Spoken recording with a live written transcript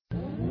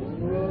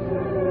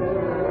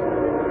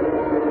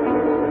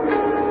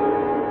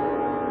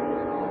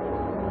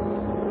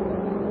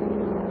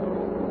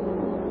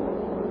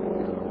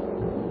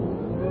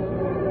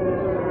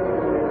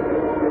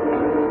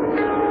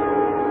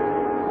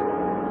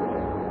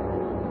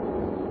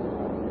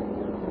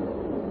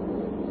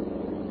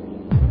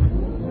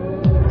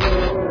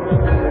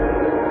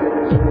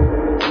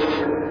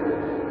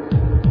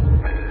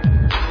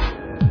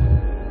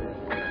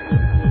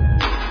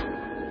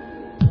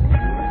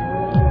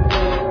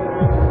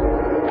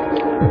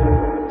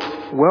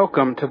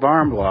Welcome to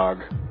Varn Blog,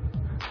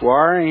 where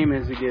our aim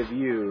is to give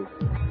you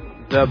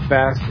the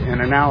best in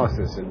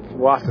analysis in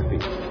philosophy,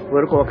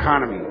 political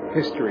economy,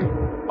 history,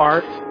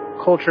 art,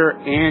 culture,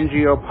 and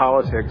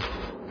geopolitics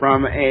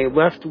from a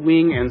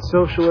left-wing and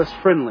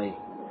socialist-friendly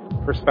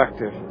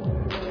perspective.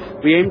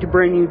 We aim to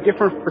bring you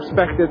different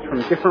perspectives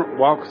from different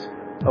walks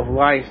of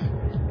life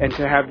and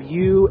to have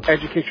you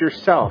educate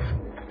yourself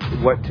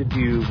what to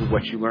do with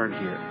what you learn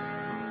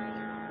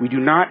here. We do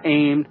not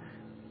aim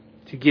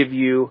to give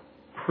you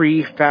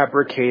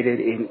prefabricated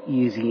and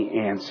easy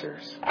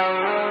answers.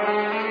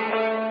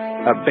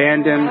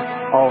 Abandon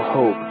all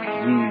hope,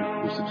 ye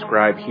who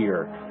subscribe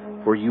here,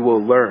 for you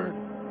will learn,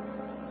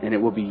 and it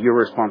will be your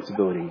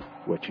responsibility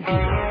what you do.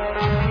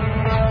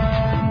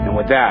 And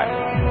with that,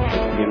 let's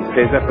begin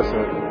today's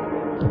episode.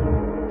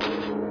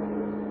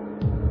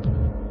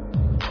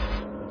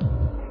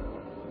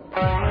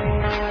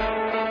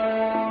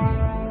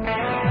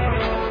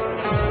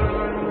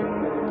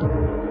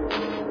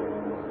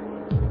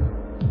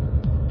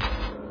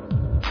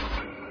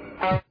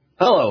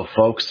 Hello,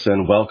 folks,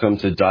 and welcome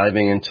to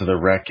Diving into the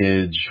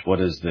Wreckage.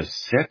 What is this,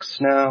 6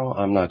 now?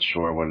 I'm not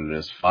sure what it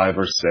is, 5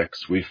 or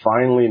 6. We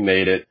finally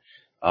made it.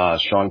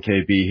 Sean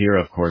KB here,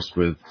 of course,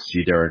 with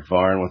Derick,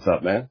 Varn. What's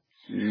up, man?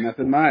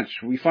 Nothing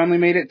much. We finally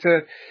made it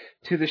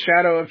to the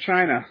shadow of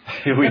China.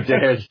 We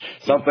did.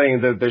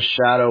 Something that the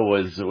shadow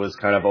was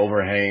kind of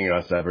overhanging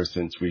us ever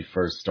since we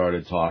first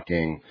started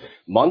talking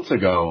months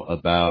ago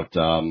about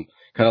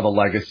kind of the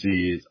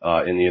legacies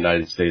in the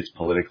United States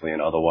politically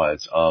and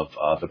otherwise of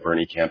the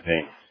Bernie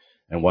campaign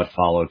and what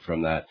followed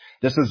from that.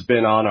 This has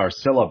been on our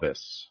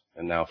syllabus,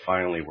 and now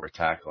finally we're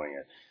tackling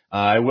it.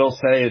 I will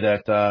say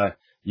that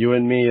you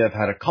and me have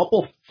had a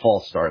couple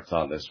false starts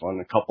on this one,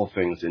 a couple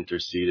things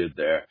interceded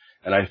there,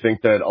 and I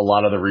think that a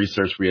lot of the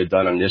research we had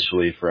done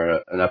initially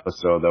for an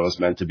episode that was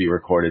meant to be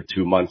recorded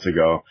 2 months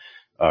ago,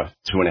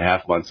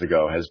 2.5 months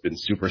ago, has been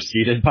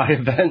superseded by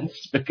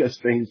events because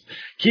things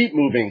keep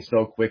moving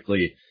so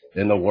quickly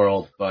in the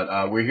world.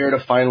 But we're here to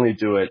finally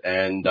do it,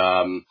 and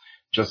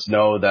just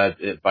know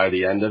that by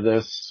the end of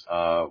this,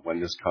 when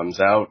this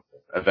comes out,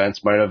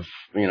 events might have,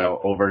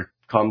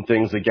 overcome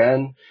things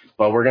again.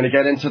 But we're going to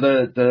get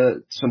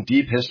into some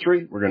deep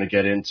history. We're going to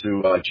get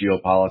into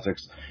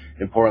geopolitics.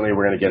 Importantly,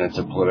 we're going to get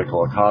into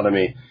political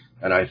economy,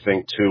 and I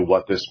think too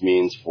what this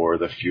means for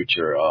the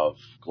future of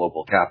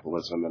global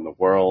capitalism in the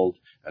world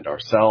and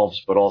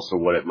ourselves, but also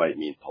what it might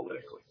mean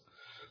politically.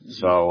 Mm-hmm.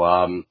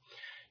 So,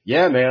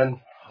 yeah,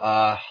 man.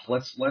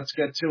 Let's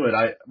get to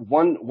it.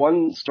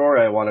 One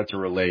story I wanted to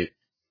relate,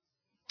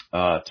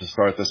 to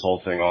start this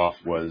whole thing off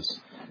was,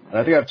 and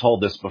I think I've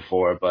told this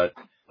before, but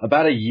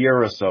about a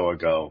year or so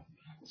ago,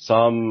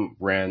 some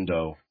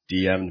rando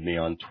DM'd me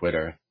on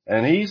Twitter,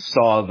 and he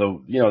saw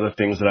the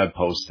things that I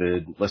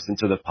posted, listened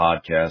to the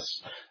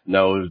podcasts,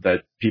 know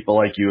that people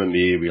like you and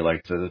me, we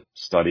like to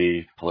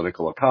study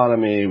political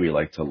economy, we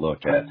like to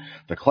look at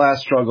the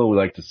class struggle, we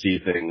like to see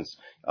things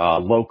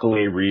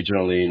locally,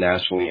 regionally,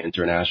 nationally,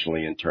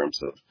 internationally in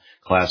terms of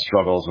class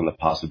struggles and the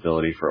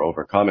possibility for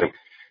overcoming.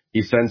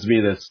 He sends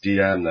me this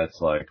DM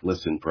that's like,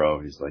 listen, bro,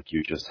 he's like,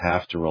 you just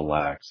have to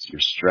relax. You're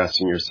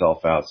stressing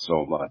yourself out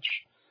so much.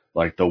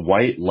 Like the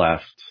white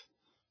left,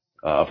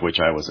 of which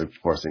I was, of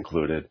course,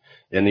 included,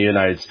 in the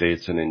United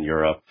States and in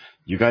Europe,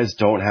 you guys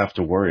don't have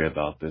to worry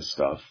about this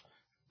stuff.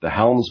 The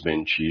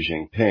helmsman, Xi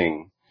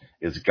Jinping,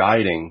 is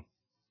guiding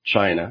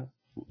China,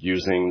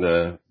 using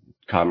the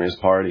Communist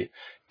Party,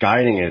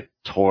 guiding it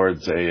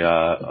towards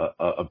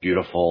a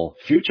beautiful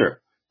future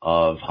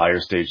of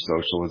higher stage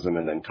socialism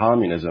and then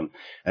communism.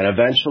 And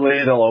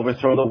eventually they'll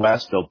overthrow the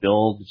West, they'll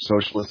build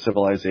socialist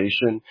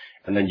civilization,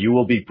 and then you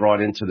will be brought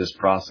into this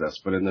process.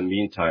 But in the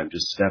meantime,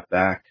 just step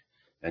back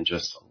and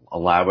just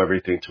allow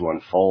everything to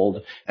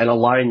unfold and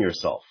align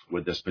yourself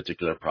with this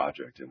particular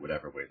project in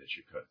whatever way that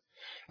you could.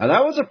 And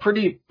that was a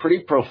pretty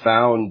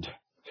profound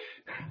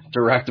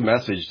direct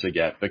message to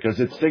get, because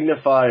it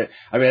signified,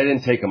 I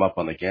didn't take him up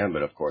on the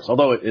gambit, of course,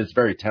 although it's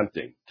very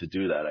tempting to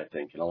do that, I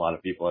think, and a lot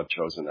of people have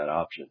chosen that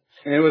option.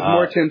 And it was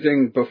more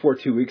tempting before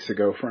 2 weeks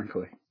ago,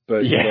 frankly.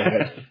 But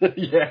yeah,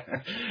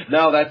 yeah,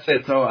 no, that's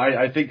it. So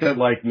I think that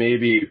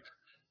maybe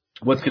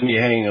what's going to be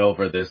hanging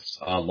over this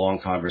long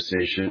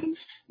conversation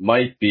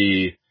might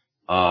be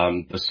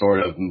the sort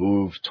of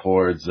move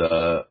towards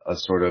a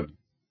sort of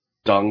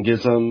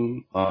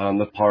dungism on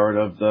the part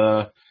of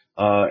the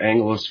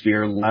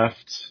Anglosphere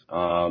left,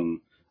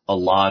 a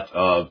lot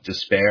of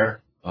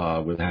despair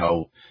with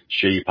how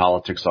shitty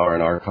politics are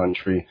in our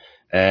country.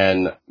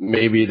 And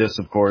maybe this,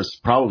 of course,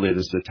 probably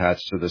this is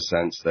attached to the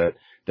sense that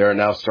they're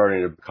now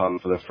starting to become,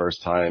 for the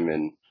first time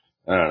in,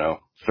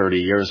 30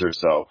 years or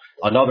so,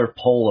 another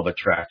pole of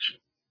attraction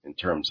in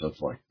terms of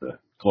the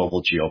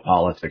global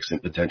geopolitics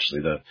and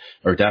potentially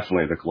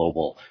definitely the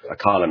global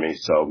economy.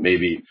 So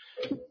maybe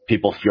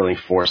people feeling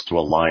forced to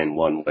align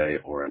one way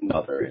or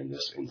another in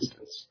this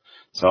instance.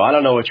 So I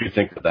don't know what you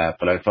think of that,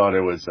 but I thought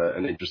it was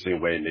an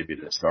interesting way maybe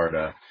to start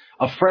a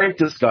frank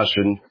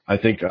discussion. I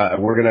think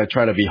we're going to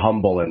try to be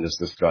humble in this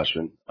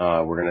discussion.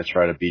 We're going to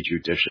try to be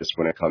judicious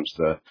when it comes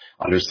to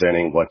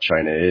understanding what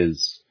China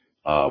is,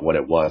 what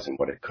it was and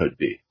what it could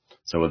be.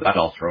 So with that,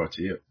 I'll throw it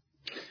to you.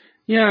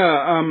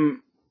 Yeah,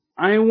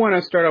 I want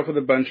to start off with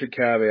a bunch of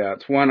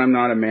caveats. One, I'm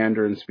not a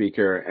Mandarin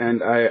speaker,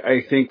 and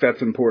I think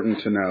that's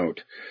important to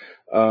note.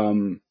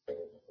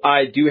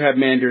 I do have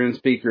Mandarin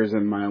speakers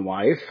in my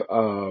life.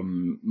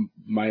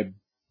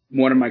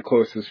 One of my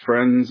closest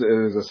friends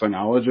is a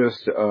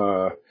sinologist.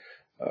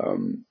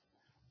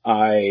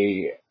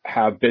 I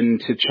have been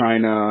to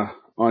China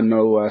on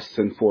no less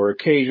than 4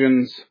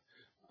 occasions.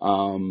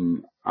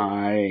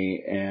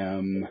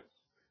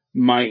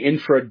 My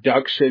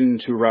introduction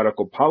to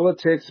radical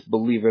politics,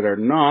 believe it or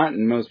not,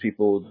 and most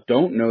people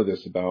don't know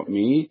this about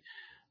me,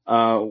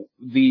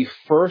 the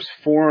first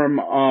form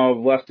of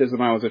leftism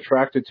I was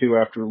attracted to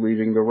after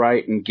leaving the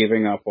right and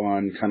giving up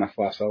on kind of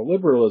facile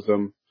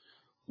liberalism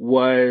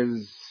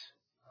was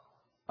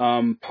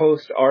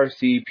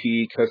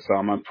post-RCP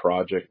Kasama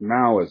Project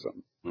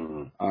Maoism.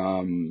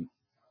 Mm-hmm.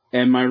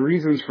 And my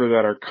reasons for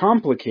that are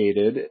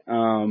complicated,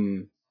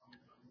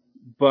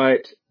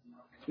 but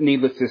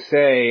needless to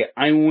say,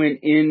 I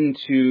went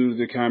into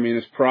the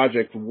Communist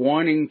Project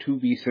wanting to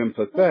be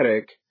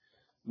sympathetic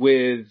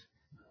with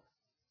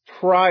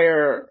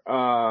prior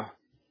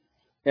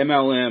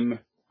MLM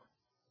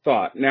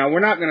thought. Now, we're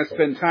not going to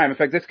spend time. In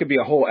fact, this could be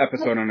a whole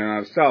episode on and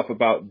of itself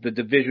about the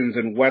divisions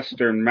in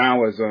Western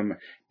Maoism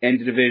and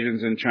the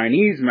divisions in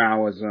Chinese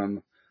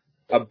Maoism,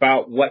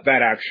 about what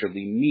that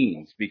actually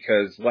means.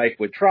 Because, like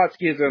with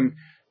Trotskyism,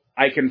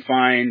 I can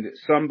find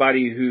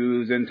somebody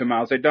who's into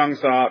Mao Zedong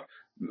thought,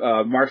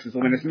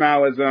 Marxist-Leninist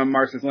Maoism,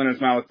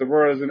 Marxist-Leninist Maoist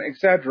liberalism,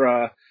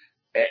 etc.,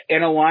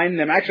 and align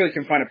them. Actually,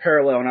 can find a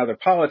parallel in other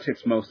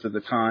politics most of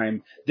the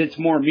time that's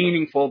more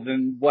meaningful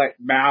than what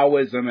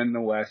Maoism in the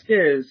West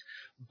is.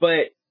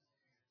 But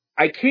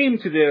I came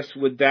to this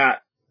with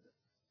that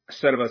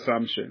set of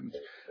assumptions.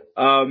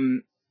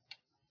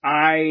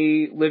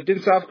 I lived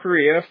in South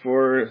Korea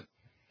for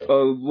a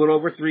little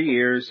over 3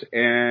 years,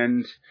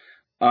 and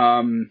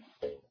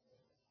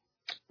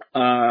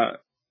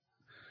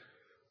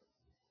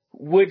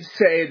would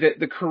say that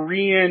the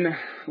Korean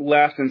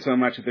left, and so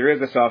much that there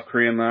is a South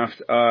Korean left,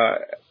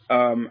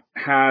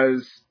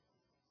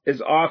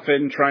 is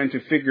often trying to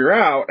figure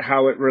out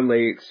how it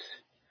relates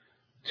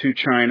to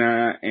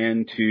China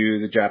and to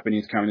the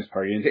Japanese Communist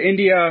Party and to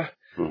India.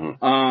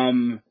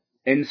 Mm-hmm.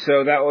 And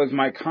so that was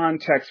my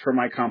context for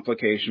my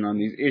complication on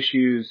these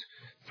issues.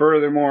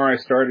 Furthermore, I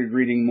started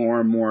reading more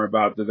and more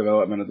about the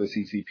development of the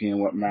CCP and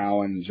what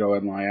Mao and Zhou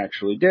Enlai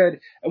actually did.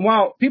 And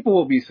while people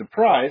will be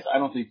surprised, I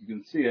don't think you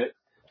can see it,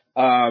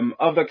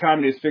 of the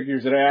communist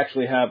figures that I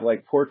actually have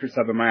like portraits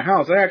of in my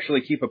house, I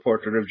actually keep a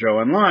portrait of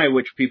Zhou Enlai,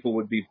 which people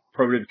would be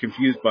probably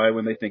confused by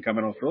when they think I'm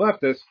an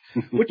ultra-leftist,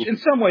 which in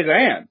some ways I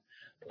am.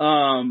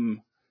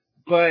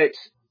 But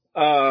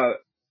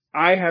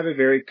I have a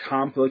very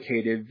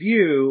complicated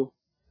view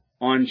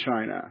on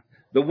China.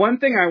 The one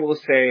thing I will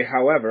say,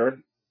 however,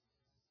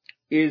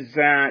 is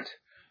that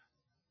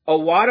a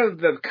lot of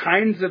the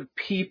kinds of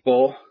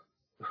people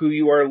who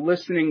you are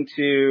listening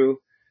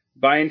to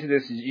buy into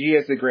this Xi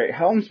as the Great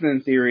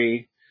Helmsman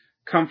theory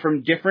come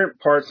from different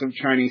parts of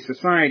Chinese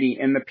society,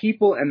 and the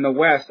people in the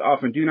West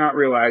often do not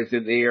realize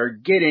that they are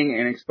getting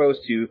and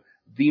exposed to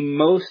the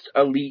most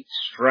elite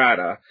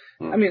strata.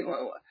 I mean,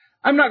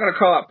 I'm not going to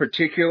call out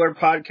particular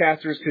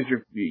podcasters because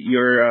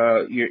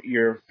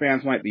your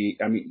fans might be,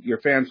 your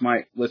fans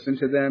might listen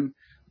to them,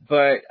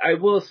 but I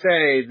will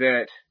say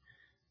that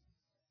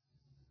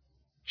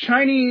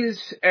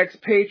Chinese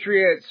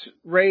expatriates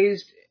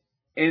raised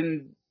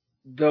in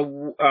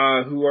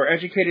who are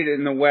educated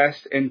in the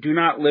West and do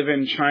not live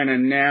in China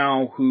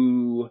now,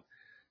 who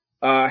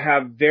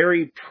have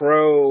very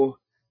pro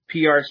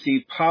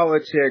PRC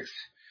politics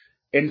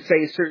and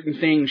say certain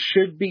things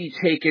should be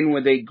taken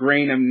with a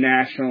grain of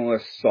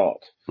nationalist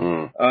salt.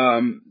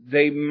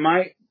 They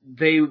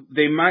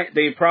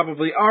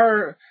probably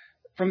are,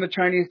 from the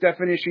Chinese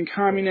definition,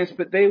 communist,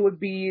 but they would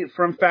be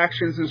from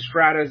factions and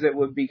stratas that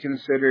would be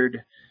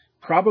considered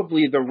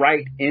probably the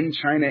right in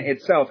China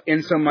itself,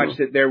 in so much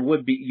that there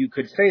would be, you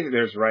could say that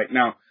there's right.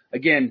 Now,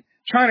 again,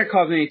 China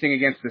calls anything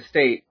against the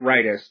state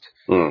rightist,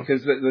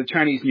 because the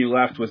Chinese New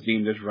Left was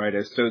deemed as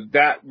rightist. So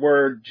that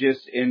word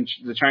just in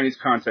the Chinese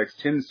context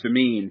tends to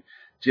mean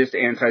just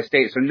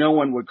anti-state. So no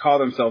one would call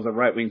themselves a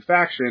right-wing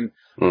faction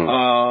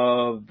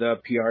of the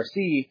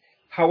PRC.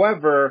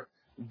 However,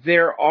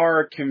 there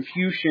are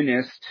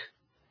Confucianist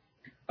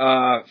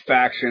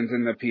factions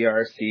in the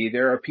PRC.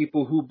 There are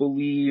people who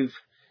believe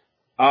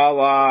a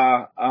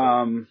la,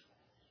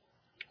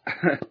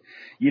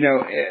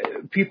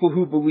 people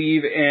who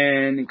believe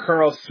in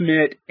Carl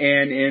Schmitt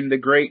and in the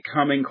great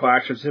coming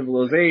clash of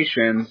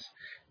civilizations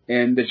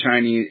in the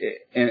Chinese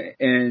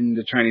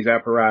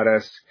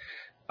apparatus,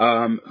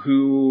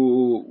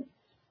 who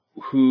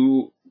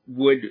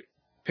would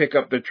pick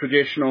up the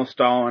traditional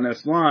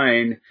Stalinist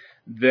line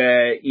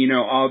that,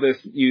 all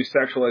this new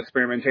sexual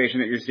experimentation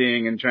that you're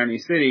seeing in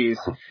Chinese cities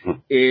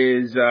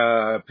is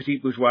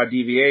petite bourgeois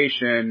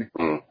deviation,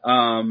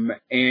 and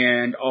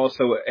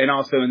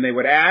they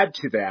would add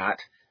to that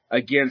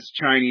against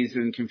Chinese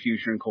and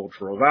Confucian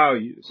cultural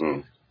values.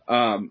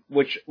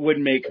 which would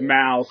make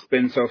Mal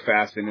spin so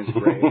fast in his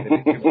grave that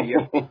it could be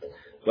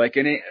like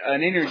an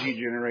energy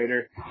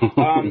generator.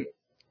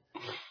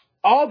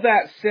 All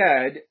that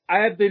said, I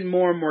have been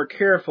more and more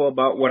careful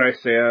about what I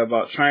say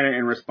about China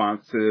in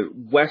response to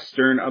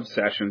Western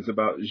obsessions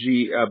about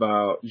Xi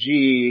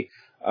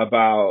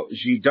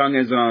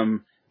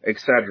Dungism,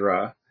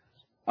 etc.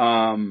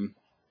 One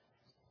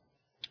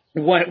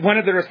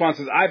of the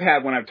responses I've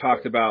had when I've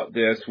talked about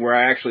this, where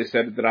I actually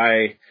said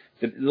that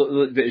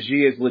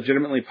Xi is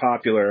legitimately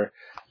popular,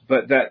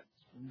 but that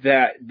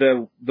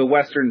the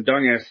Western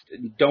Dungists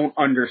don't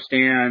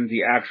understand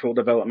the actual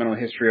developmental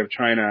history of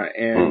China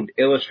and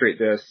illustrate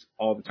this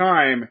all the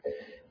time,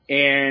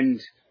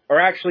 and are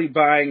actually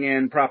buying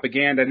in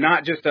propaganda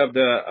not just of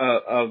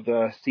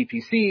the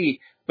CPC,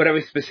 but of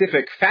a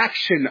specific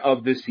faction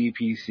of the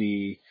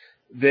CPC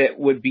that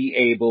would be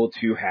able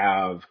to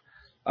have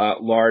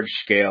large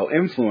scale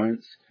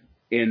influence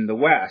in the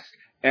West.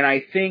 And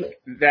I think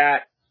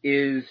that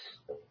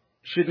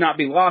should not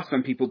be lost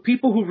on people.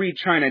 People who read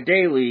China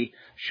Daily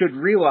should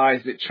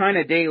realize that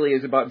China Daily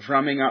is about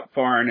drumming up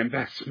foreign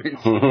investments.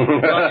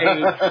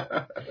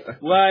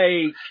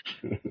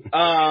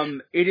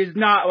 It is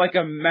not like a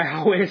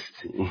Maoist,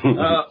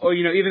 or,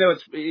 even though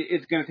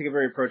it's going to take a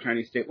very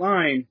pro-Chinese state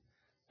line.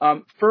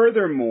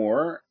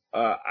 Furthermore,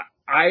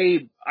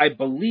 I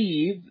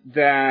believe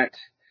that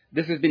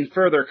this has been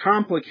further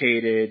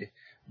complicated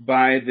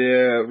by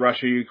the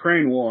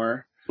Russia-Ukraine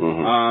war,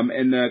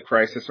 and the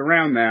crisis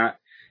around that.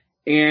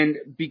 And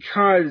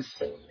because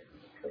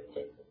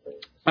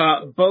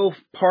both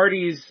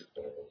parties'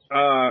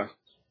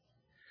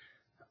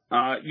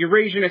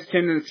 Eurasianist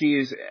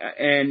tendencies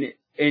and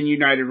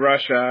United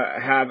Russia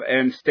have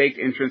and stake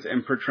interest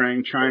in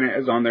portraying China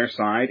as on their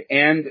side,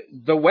 and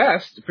the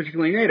West,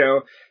 particularly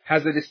NATO,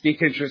 has a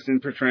distinct interest in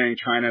portraying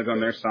China as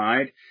on their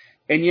side.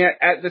 And yet,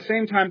 at the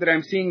same time that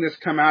I'm seeing this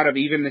come out of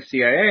even the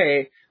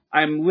CIA,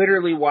 I'm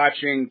literally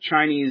watching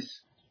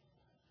Chinese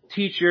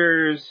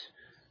teachers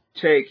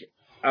take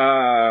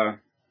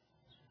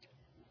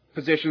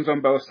positions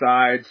on both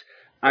sides.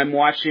 I'm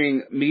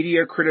watching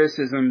media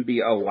criticism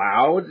be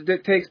allowed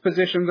that takes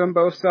positions on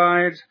both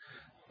sides.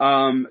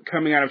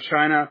 Coming out of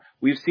China,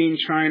 we've seen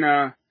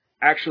China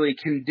actually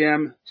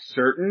condemn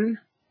certain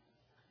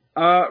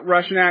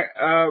Russian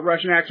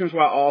actions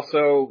while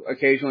also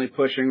occasionally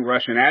pushing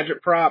Russian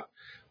agitprop.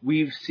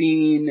 We've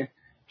seen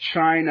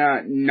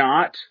China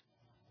not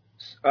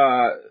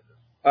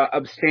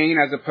abstain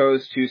as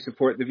opposed to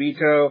support the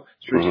veto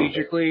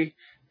strategically.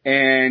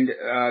 And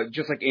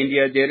just like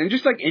India did, and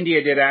just like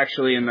India did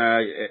actually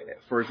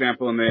for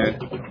example, in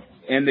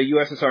the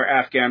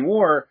USSR-Afghan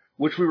war,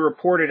 which we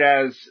reported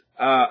as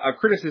a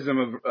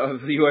criticism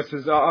of the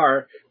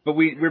USSR, but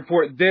we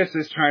report this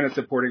as China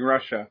supporting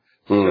Russia.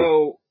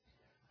 So,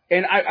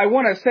 and I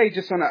want to say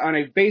just on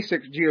a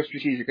basic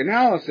geostrategic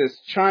analysis,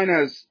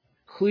 China's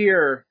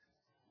clear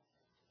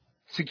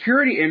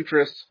security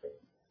interests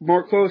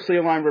more closely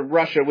aligned with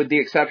Russia, with the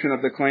exception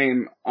of the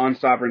claim on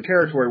sovereign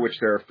territory, which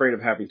they're afraid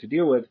of having to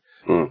deal with.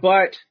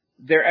 But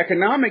their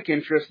economic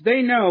interests,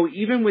 they know,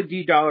 even with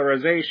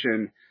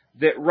de-dollarization,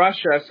 that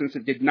Russia, since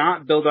it did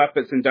not build up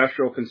its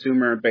industrial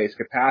consumer-based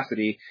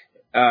capacity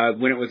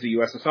when it was the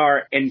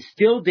USSR, and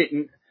still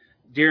didn't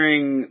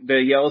during the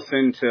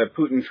Yeltsin to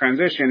Putin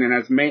transition, and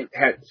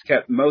has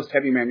kept most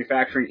heavy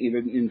manufacturing,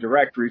 even in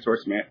direct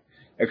resource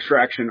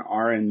extraction,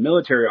 are in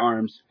military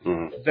arms,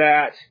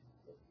 that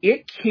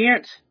it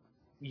can't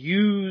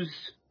use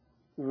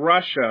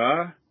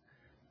Russia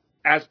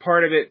as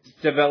part of its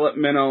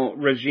developmental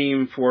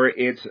regime for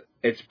its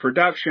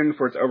production,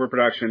 for its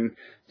overproduction,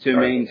 to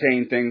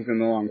maintain things in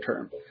the long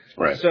term.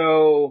 Right.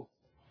 So,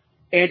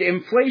 and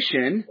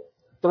inflation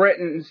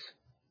threatens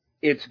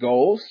its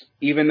goals,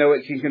 even though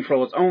it can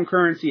control its own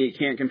currency. It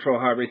can't control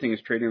how everything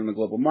is traded in the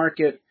global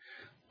market.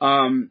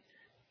 And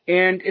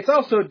it's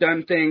also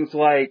done things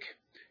like,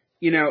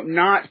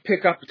 not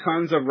pick up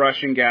tons of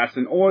Russian gas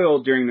and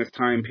oil during this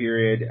time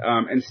period.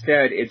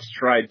 Instead, it's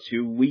tried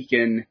to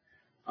weaken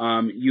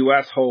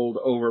U.S. hold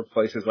over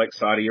places like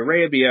Saudi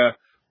Arabia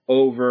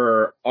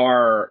over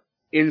our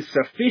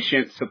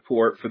insufficient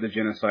support for the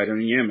genocide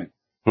in Yemen.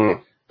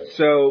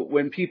 So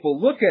when people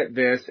look at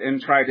this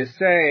and try to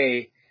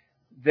say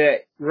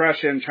that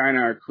Russia and China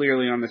are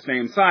clearly on the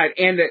same side,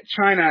 and that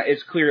China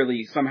is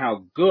clearly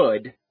somehow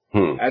good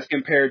as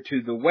compared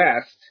to the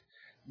West,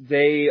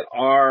 they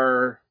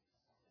are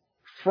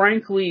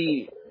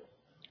frankly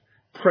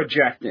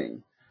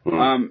projecting.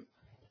 But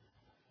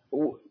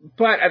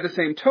at the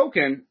same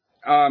token,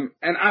 and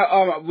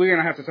we're going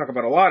to have to talk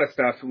about a lot of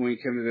stuff when we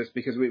come to this,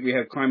 because we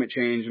have climate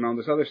change and all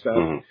this other stuff.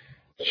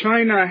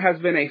 China has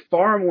been a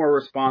far more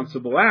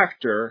responsible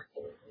actor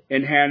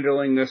in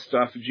handling this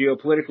stuff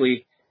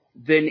geopolitically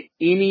than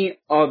any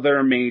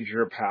other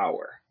major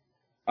power.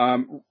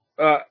 I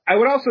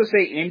would also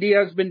say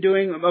India has been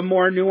doing a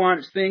more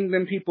nuanced thing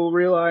than people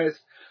realize.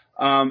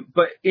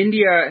 But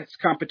India's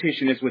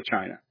competition is with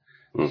China.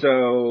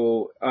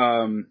 So,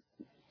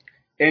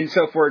 And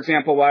so, for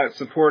example, while it's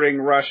supporting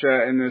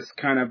Russia in this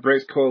kind of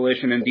BRICS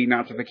coalition and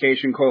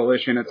denazification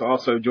coalition, it's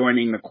also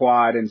joining the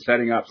Quad and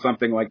setting up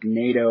something like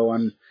NATO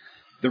on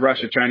the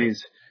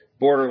Russia-Chinese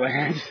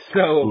borderlands.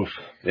 So, Oof.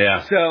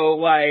 Yeah. So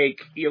like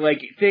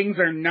things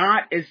are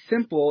not as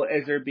simple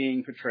as they're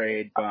being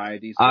portrayed by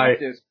these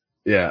leftists.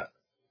 Yeah.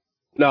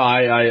 No,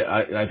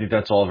 I think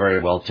that's all very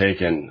well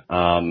taken.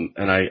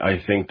 And I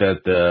think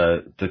that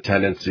the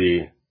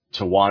tendency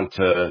to want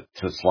to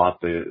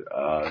slot the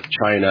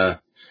China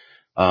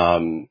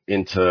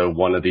into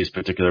one of these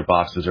particular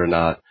boxes or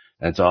not,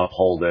 and to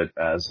uphold it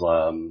as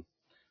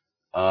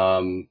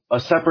a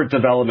separate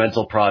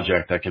developmental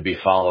project that could be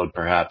followed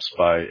perhaps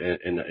by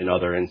in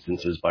other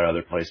instances by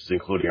other places,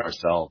 including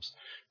ourselves,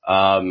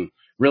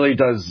 really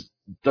does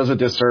a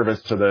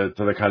disservice to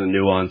the kind of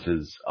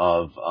nuances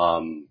of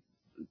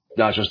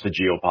not just the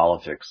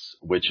geopolitics,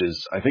 which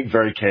is, I think,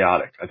 very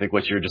chaotic. I think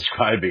what you're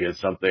describing is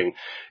something,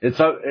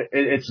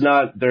 it's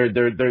not,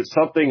 there's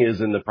something is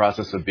in the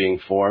process of being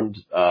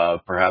formed,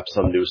 perhaps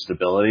some new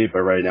stability,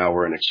 but right now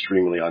we're in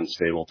extremely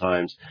unstable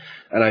times.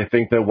 And I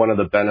think that one of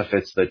the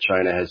benefits that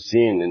China has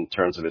seen in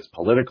terms of its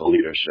political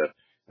leadership,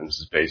 and this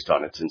is based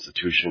on its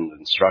institutions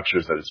and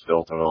structures that it's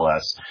built over the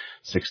last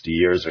 60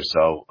 years or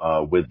so,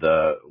 with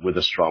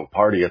a strong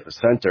party at the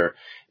center,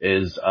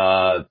 is,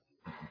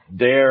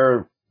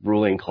 their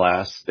ruling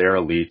class, their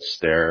elites,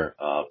 their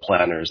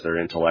planners, their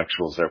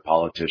intellectuals, their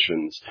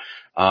politicians,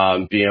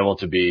 being able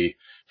to be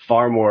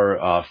far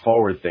more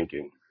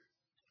forward-thinking,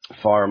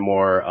 far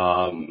more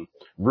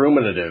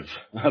ruminative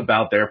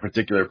about their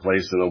particular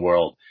place in the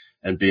world,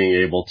 and being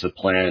able to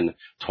plan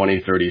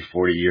 20, 30,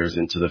 40 years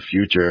into the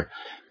future,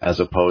 as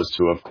opposed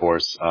to, of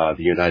course, the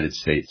United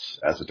States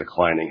as a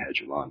declining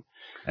hegemon.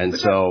 And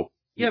so,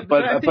 yeah,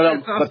 but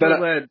then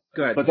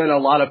a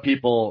lot of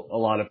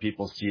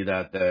people see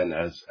that then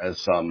as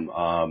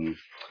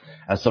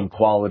some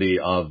quality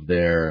of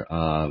their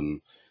or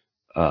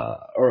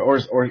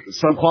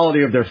some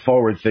quality of their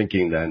forward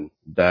thinking then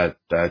that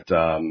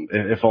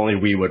if only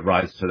we would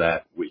rise to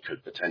that, we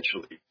could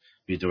potentially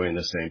be doing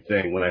the same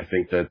thing. When I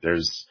think that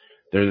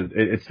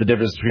it's the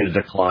difference between a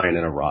decline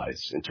and a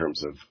rise in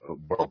terms of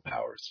world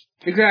powers.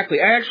 Exactly.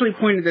 I actually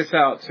pointed this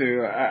out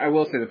to, I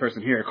will say the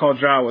person here, Carl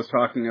Zhao was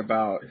talking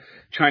about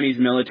Chinese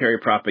military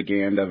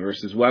propaganda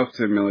versus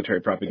Western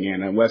military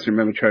propaganda. And Western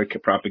military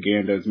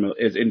propaganda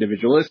is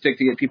individualistic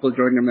to get people to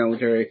join the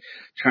military.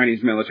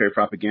 Chinese military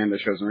propaganda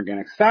shows an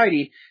organic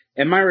society.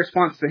 And my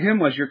response to him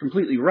was, you're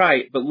completely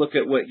right, but look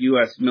at what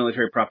U.S.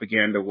 military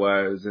propaganda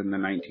was in the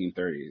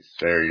 1930s.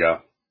 There you go.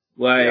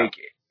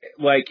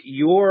 Like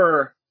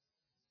your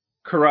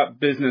corrupt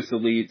business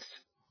elites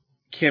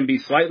can be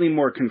slightly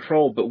more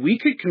controlled, but we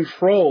could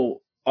control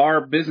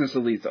our business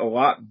elites a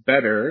lot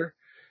better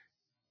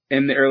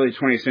in the early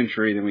 20th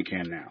century than we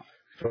can now.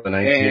 From the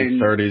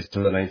 1930s to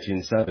the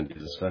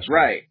 1970s, especially.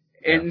 Right.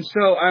 Yeah. And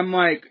so I'm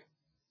like,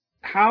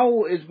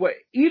 how is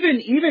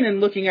even in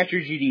looking at your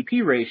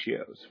GDP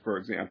ratios, for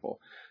example,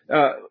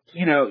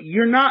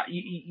 you're not,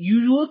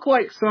 you look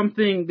like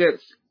something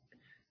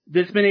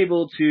that's been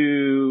able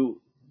to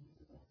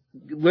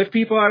lift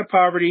people out of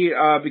poverty,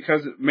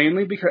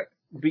 mainly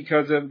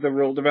because of the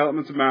rural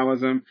developments of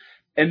Maoism,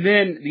 and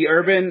then the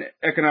urban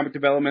economic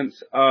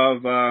developments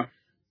of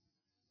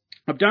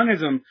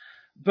Dungism.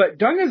 But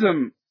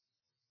Dungism,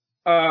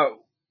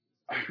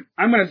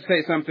 I'm going to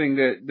say something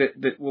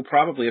that will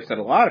probably upset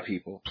a lot of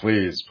people.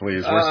 Please.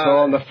 We're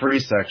still in the free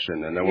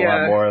section, and then we'll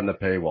have more in the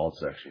paywall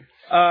section.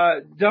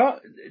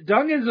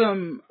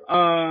 Dungism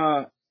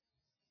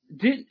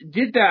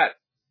did that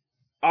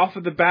off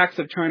of the backs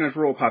of China's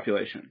rural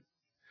population.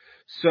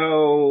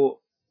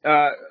 So,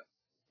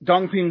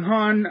 Dong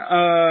Ping-han,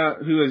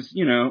 who is,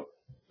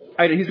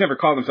 he's never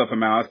called himself a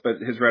Maoist, but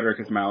his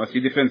rhetoric is Maoist. He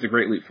defends the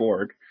Great Leap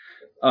Forward.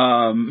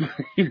 Mobo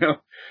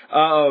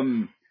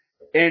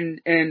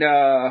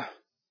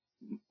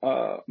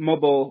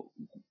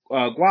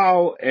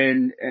Guao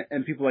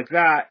and people like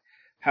that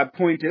have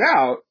pointed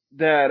out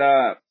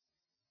that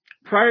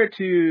prior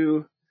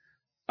to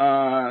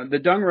the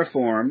Deng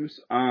reforms,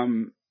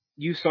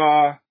 you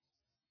saw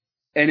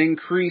an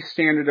increased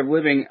standard of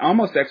living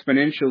almost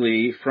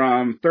exponentially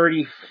from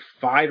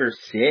 35 or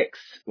 6,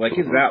 like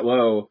it's that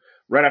low,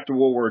 right after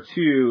World War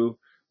II,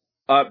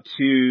 up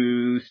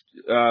to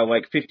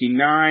like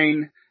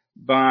 59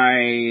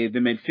 by the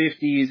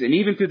mid-50s, and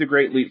even through the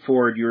Great Leap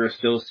Forward, you were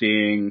still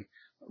seeing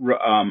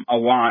a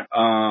lot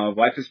of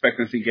life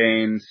expectancy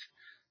gains.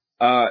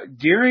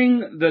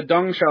 During the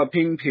Deng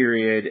Xiaoping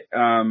period,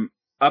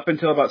 up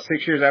until about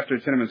 6 years after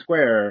Tiananmen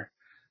Square,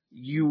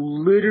 you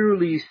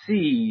literally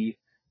see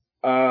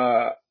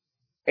a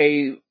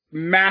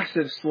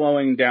massive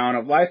slowing down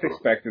of life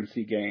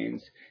expectancy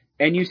gains,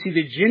 and you see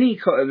the Gini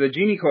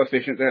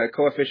coefficient, the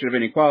coefficient of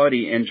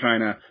inequality in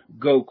China,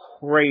 go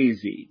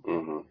crazy.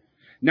 Mm-hmm.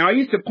 Now, I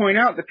used to point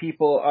out to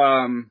people,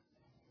 and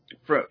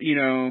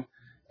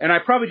I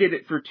probably did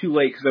it for too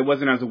late because I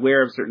wasn't as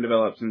aware of certain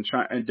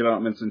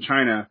developments in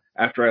China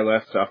after I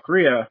left South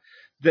Korea,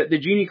 that the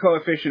Gini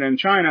coefficient in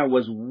China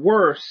was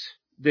worse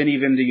than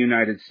even the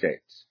United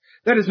States.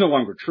 That is no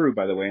longer true,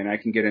 by the way, and I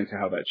can get into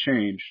how that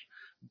changed.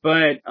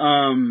 But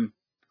from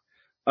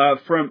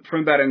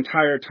that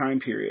entire time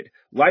period,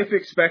 life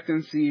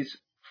expectancies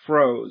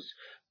froze.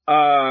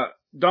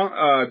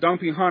 Dong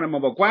Ping-han and Mo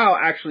Guao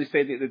actually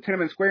say that the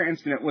Tiananmen Square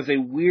incident was a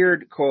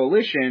weird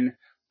coalition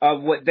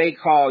of what they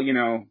call,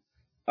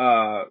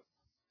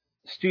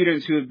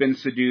 students who have been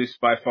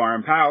seduced by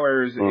foreign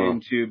powers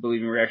into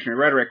believing reactionary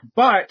rhetoric.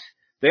 But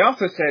they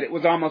also said it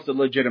was almost a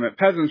legitimate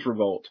peasants'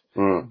 revolt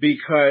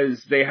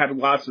because they had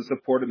lots of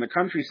support in the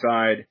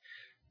countryside.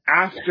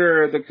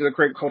 After the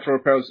Great Cultural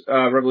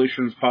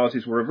Revolution's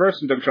policies were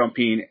reversed in Deng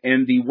Xiaoping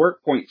and the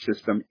work point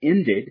system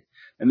ended,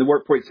 and the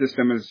work point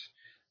system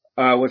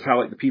was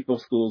how the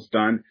people's schools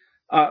done.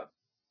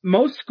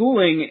 Most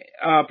schooling,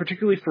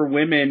 particularly for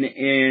women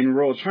in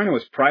rural China,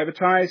 was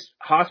privatized.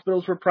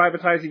 Hospitals were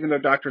privatized, even though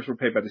doctors were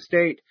paid by the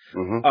state.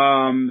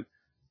 Rural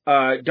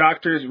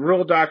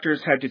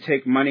doctors had to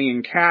take money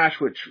in cash,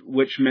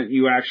 which meant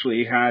you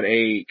actually had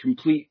a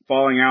complete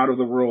falling out of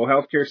the rural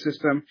healthcare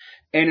system.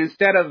 And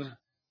instead of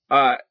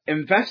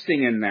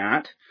investing in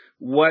that,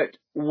 what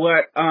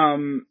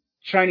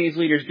Chinese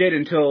leaders did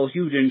until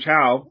Hu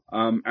Jintao,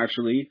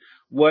 actually,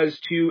 was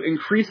to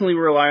increasingly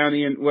rely on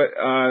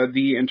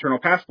the internal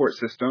passport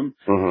system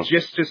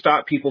just to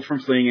stop people from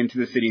fleeing into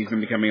the cities and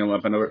becoming a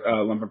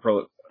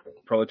lumpen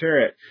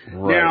proletariat.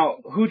 Right. Now,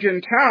 Hu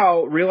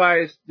Jintao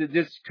realized that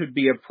this could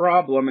be a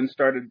problem and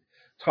started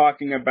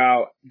talking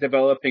about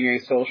developing a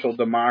social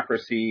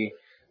democracy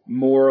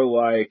more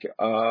like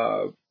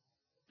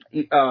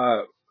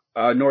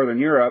Northern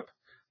Europe,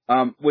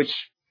 which,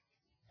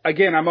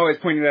 again, I'm always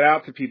pointing that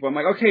out to people. I'm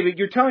like, okay, but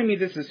you're telling me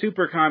this is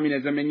super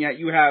communism, and yet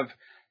you have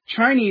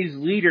Chinese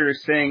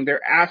leaders saying their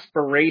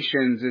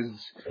aspirations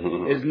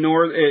is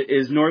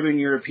Northern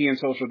European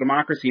social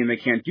democracy, and they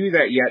can't do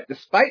that yet,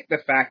 despite the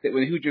fact that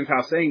when Hu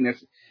Jintao saying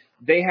this,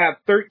 they have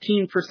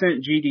 13%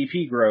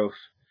 GDP growth.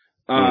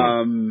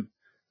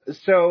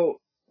 So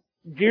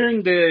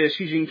during the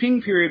Xi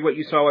Jinping period, what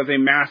you saw was a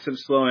massive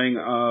slowing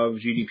of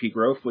GDP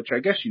growth, which I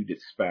guess you'd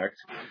expect.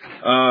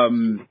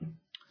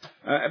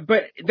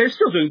 But they're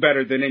still doing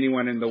better than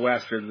anyone in the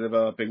West or the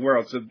developing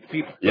world. So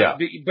people,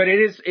 but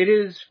it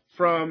is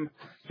from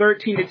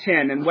 13 to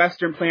 10. And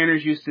Western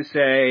planners used to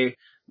say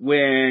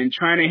when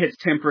China hits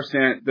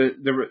 10%,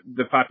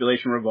 the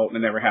population revolt,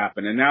 and it never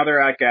happened. And now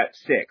they're like at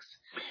 6.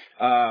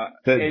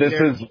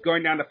 They're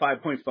going down to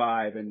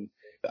 5.5. And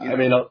I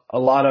mean, a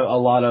lot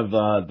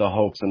of the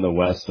hopes in the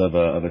West of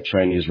a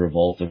Chinese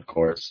revolt, of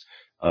course,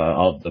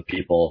 of the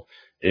people,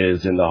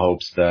 is in the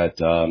hopes that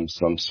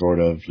some sort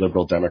of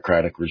liberal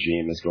democratic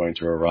regime is going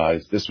to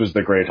arise. This was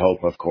the great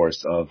hope, of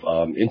course, of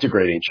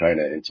integrating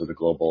China into the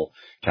global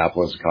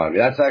capitalist economy.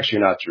 That's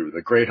actually not true.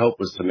 The great hope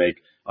was to make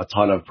a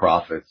ton of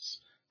profits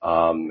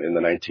in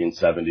the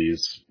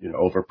 1970s,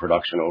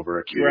 overproduction,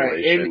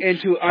 overaccumulation. Right, and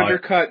to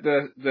undercut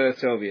the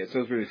Soviets.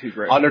 Those were the two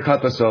great.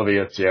 Undercut the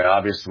Soviets, yeah.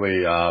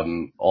 Obviously,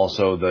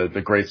 also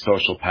the great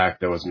social pact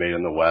that was made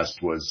in the West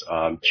was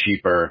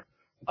cheaper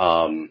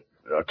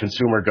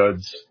consumer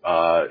goods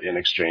in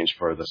exchange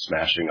for the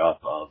smashing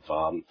up of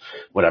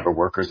whatever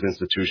workers'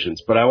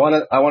 institutions. But I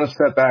want to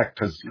step back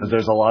because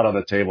there's a lot on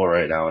the table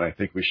right now, and I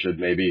think we should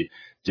maybe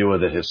deal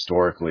with it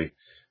historically.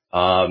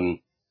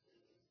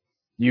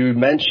 You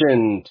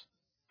mentioned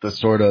the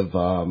sort of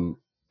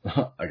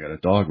I got a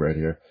dog right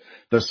here.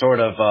 The sort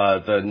of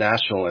the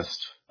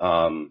nationalist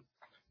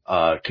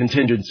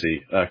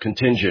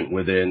contingent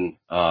within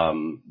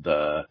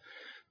the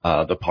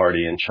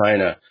party in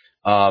China.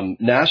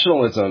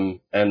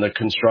 Nationalism and the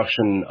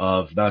construction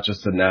of not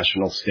just a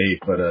national state,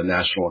 but a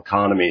national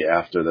economy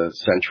after the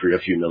century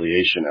of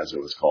humiliation, as it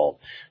was called,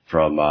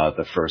 from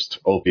the first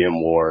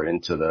Opium War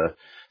into the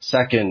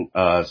second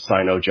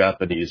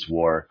Sino-Japanese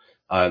War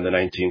in the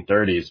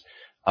 1930s.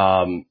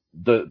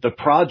 The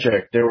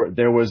project,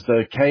 there was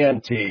the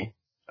KMT,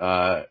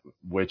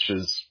 which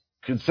is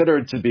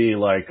considered to be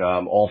like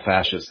all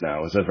fascist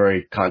now. It's a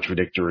very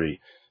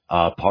contradictory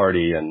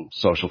party and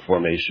social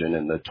formation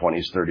in the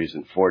 20s, 30s,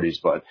 and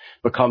 40s, but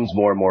becomes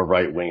more and more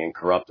right-wing and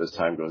corrupt as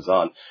time goes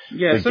on.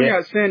 Yeah, Sun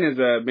Yat-sen is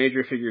a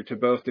major figure to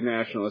both the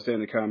nationalists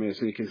and the communists,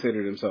 and he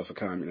considered himself a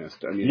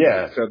communist. I mean,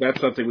 so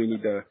that's something we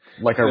need to...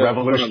 Like a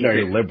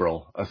revolutionary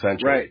liberal,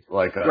 essentially. Right.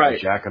 Like a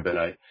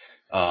Jacobinite.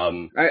 I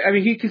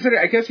mean, he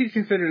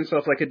considered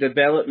himself like a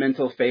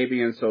developmental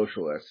Fabian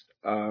socialist.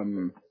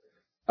 And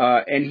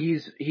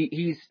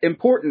he's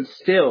important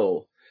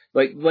still.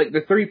 Like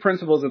the three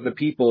principles of the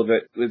people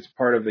that is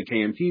part of the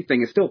KMT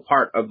thing is still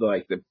part of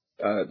the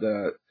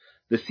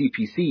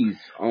CPC's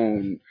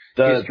own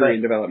history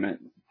and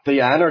development.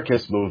 The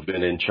anarchist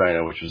movement in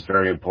China, which was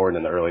very important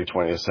in the early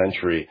 20th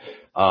century,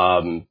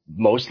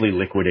 mostly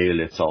liquidated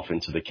itself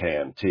into the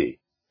KMT.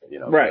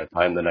 By the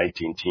time the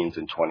 19-teens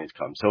and 20s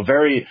come. So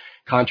very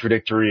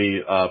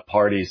contradictory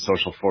party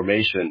social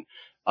formation.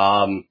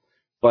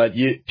 But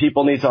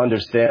people need to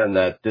understand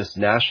that this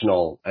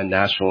national and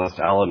nationalist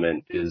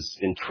element is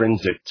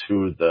intrinsic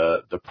to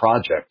the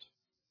project.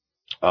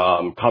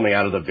 coming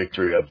out of the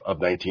victory of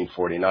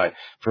 1949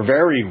 for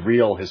very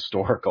real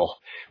historical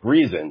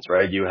reasons,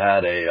 right? You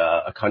had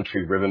a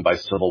country riven by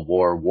civil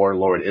war,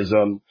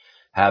 warlordism,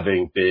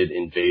 having been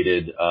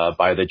invaded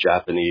by the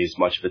Japanese,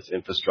 much of its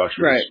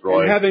infrastructure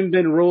destroyed, and having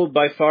been ruled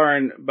by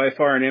foreign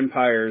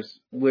empires,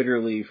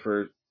 literally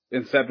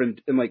in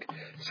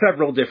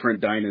several different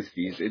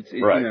dynasties.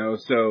 Right.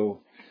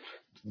 So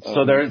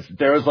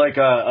there's like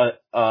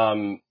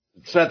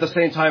so at the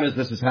same time as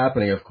this is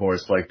happening, of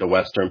course, like the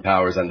Western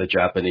powers and the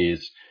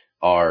Japanese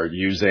are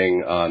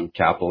using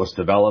capitalist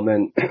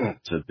development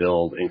to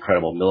build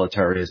incredible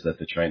militaries that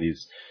the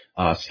Chinese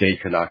state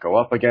could not go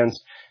up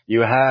against.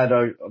 You had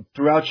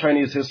throughout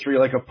Chinese history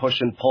like a push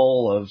and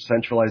pull of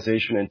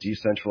centralization and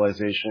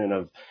decentralization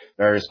of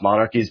various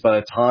monarchies.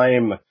 By the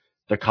time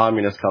the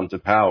communists come to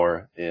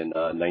power in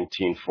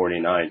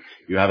 1949,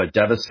 you have a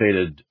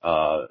devastated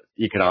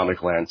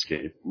economic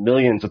landscape,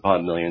 millions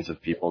upon millions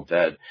of people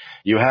dead.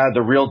 You had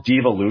the real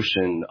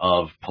devolution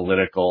of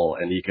political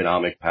and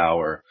economic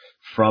power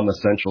from a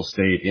central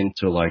state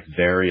into like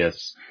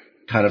various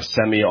kind of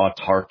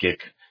semi-autarkic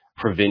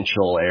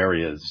provincial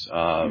areas,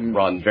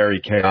 run very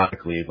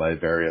chaotically by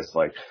various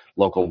like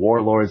local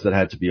warlords that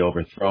had to be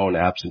overthrown,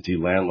 absentee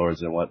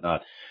landlords and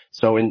whatnot.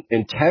 So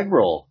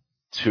integral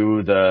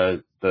to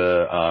the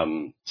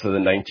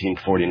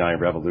 1949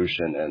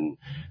 revolution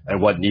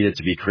and what needed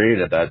to be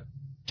created at that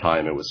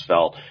time, it was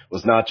felt,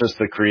 was not just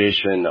the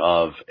creation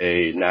of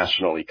a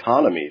national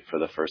economy for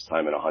the first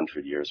time in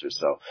 100 years or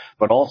so,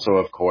 but also,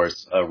 of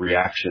course, a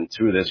reaction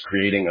to this,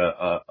 creating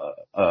a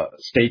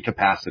state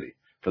capacity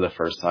for the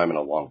first time in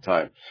a long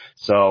time.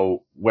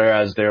 So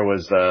whereas there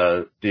was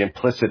the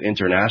implicit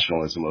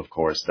internationalism, of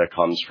course, that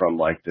comes from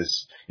like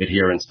this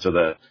adherence to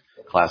the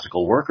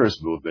classical workers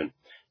movement,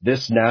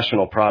 this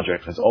national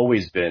project has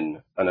always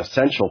been an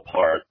essential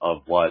part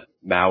of what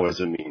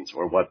Maoism means,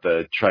 or what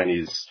the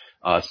Chinese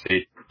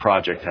state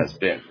project has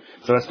been.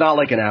 So it's not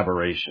like an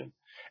aberration.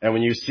 And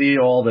when you see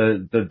all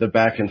the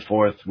back and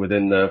forth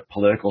within the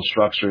political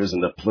structures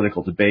and the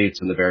political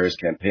debates and the various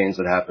campaigns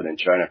that happen in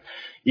China,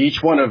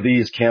 each one of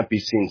these can't be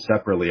seen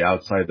separately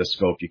outside the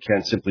scope. You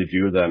can't simply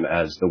view them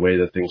as the way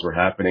that things were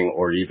happening,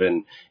 or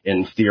even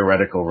in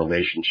theoretical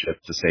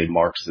relationship to, say,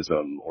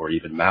 Marxism or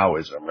even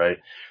Maoism, right?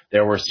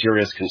 There were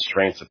serious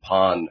constraints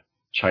upon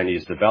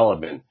Chinese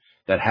development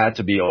that had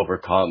to be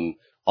overcome,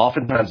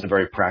 oftentimes in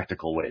very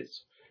practical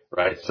ways,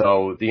 right?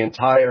 So the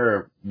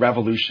entire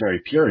revolutionary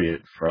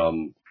period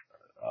from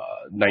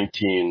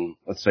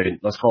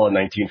let's call it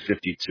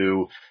 1952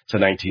 to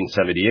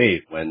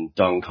 1978, when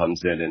Deng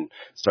comes in and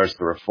starts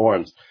the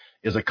reforms,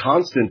 is a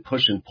constant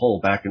push and pull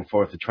back and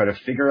forth to try to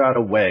figure out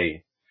a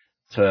way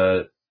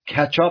to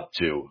catch up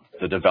to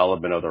the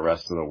development of the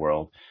rest of the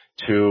world,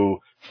 to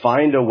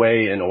find a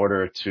way in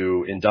order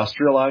to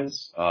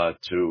industrialize,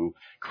 to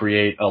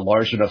create a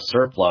large enough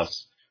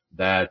surplus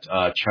that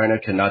China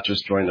can not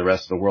just join the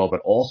rest of the world, but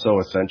also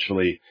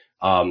essentially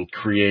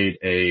create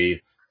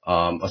a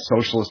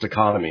socialist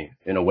economy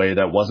in a way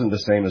that wasn't the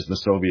same as the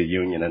Soviet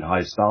Union and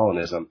high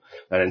Stalinism,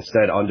 that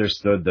instead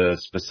understood the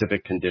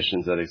specific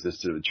conditions that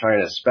existed in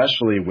China,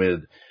 especially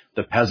with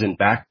the peasant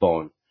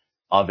backbone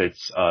of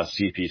its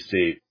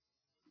CPC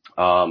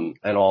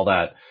and all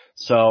that.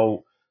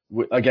 So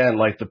again,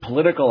 like the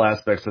political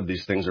aspects of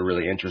these things are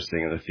really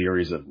interesting, and the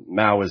theories of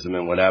Maoism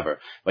and whatever.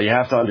 But you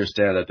have to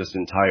understand that this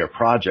entire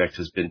project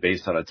has been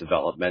based on a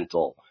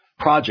developmental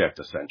project,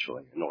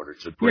 essentially, in order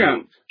to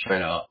bring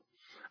China up.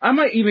 I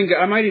might even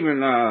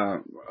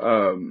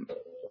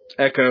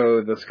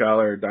echo the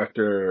scholar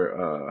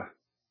Dr.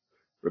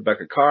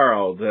 Rebecca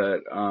Carl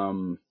that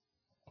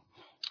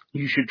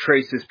you should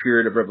trace this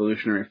period of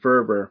revolutionary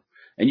fervor,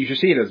 and you should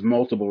see it as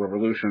multiple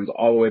revolutions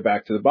all the way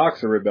back to the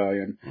Boxer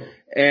Rebellion.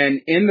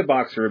 And in the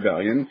Boxer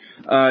Rebellion,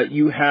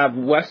 you have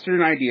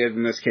Western ideas,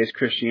 in this case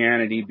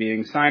Christianity,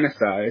 being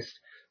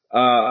sinicized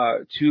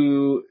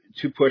to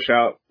push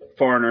out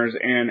foreigners,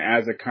 and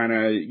as a kind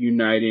of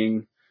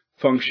uniting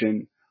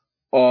function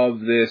of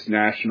this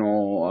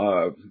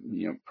national,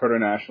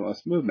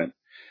 proto-nationalist movement.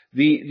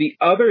 The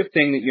other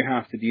thing that you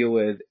have to deal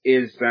with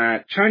is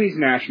that Chinese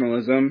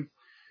nationalism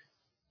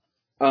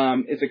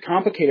is a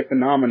complicated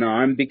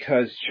phenomenon,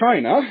 because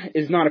China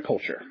is not a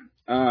culture.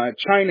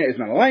 China is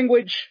not a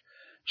language.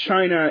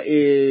 China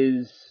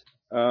has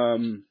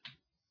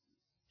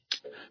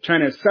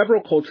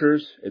several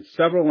cultures. It's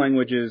several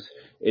languages.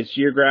 Its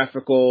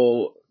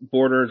geographical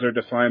borders are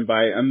defined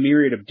by a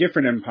myriad of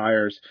different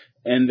empires,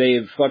 and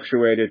they've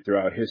fluctuated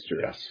throughout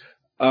history. Yes.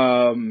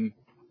 And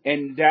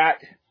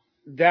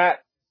that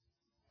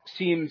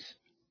seems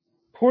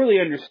poorly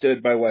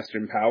understood by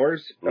Western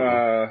powers.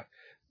 Mm-hmm.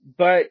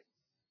 But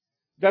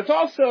that's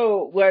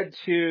also led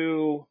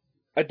to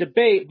a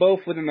debate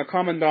both within the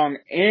Kuomintang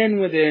and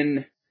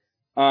within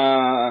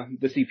the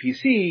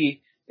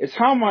CPC, is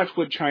how much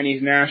would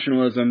Chinese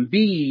nationalism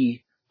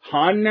be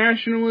Han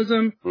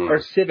nationalism or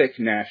civic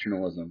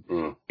nationalism?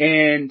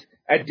 And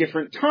at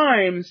different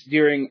times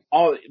during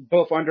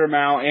both under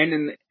Mao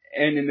and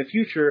in the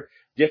future,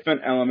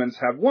 different elements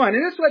have won.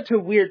 And this led to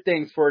weird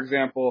things. For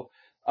example,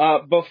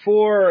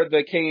 before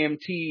the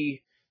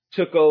KMT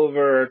took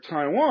over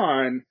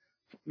Taiwan,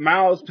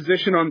 Mao's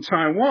position on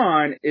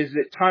Taiwan is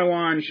that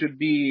Taiwan should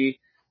be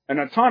an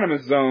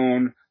autonomous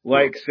zone,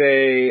 like,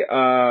 say,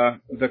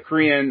 the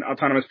Korean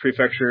autonomous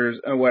prefectures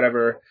or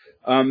whatever,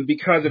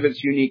 because of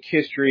its unique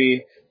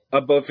history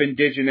of both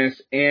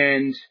indigenous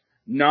and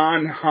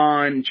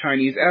non-Han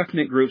Chinese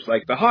ethnic groups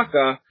like the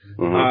Hakka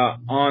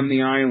on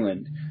the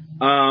island.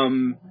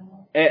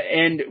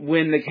 And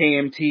when the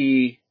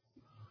KMT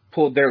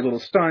pulled their little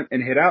stunt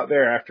and hid out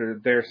there after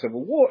their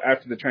civil war,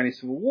 after the Chinese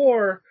Civil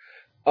War,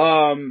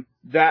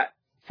 that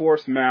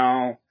forced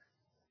Mao,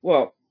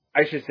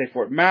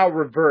 Mao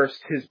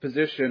reversed his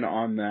position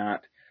on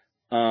that.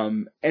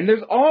 And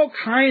there's all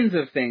kinds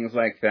of things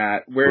like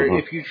that where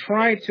if you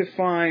try to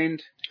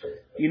find,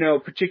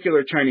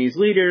 particular Chinese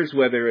leaders,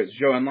 whether it's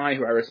Zhou Enlai,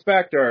 who I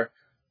respect, or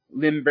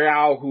Lin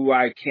Biao, who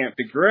I can't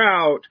figure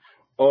out,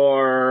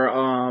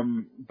 or,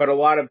 but a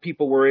lot of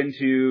people were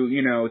into,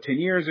 10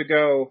 years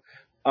ago,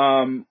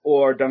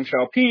 or Deng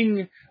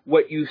Xiaoping,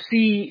 what you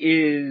see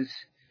is,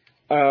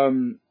 a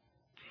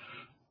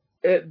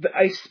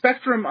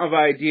spectrum of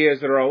ideas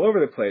that are all over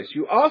the place.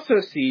 You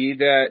also see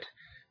that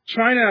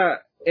China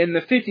in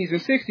the 50s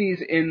and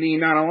 60s in the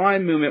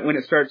non-aligned movement, when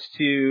it starts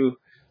to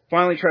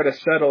finally try to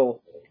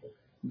settle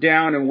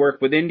down and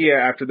work with India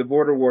after the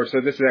border war,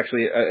 so this is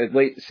actually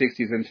late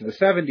 60s into the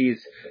 70s,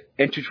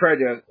 and to try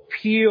to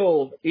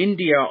peel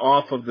India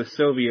off of the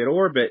Soviet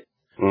orbit,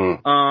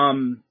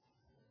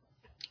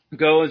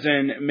 goes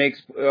and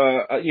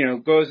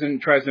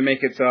tries to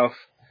make itself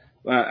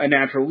a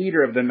natural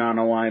leader of the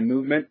non-aligned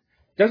movement.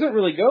 Doesn't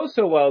really go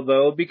so well,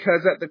 though,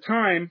 because at the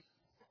time,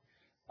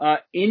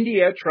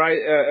 India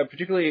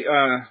particularly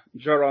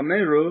Jawaharlal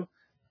Nehru,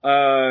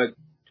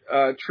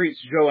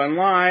 treats Zhou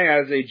Enlai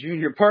as a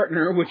junior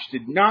partner, which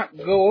did not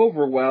go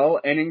over well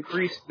and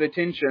increased the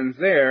tensions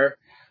there.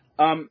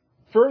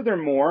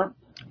 Furthermore,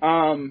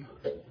 in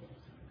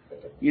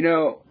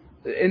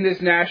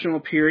this national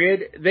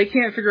period, they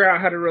can't figure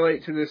out how to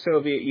relate to the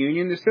Soviet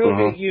Union. The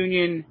Soviet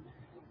Union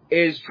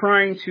is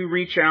trying to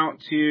reach out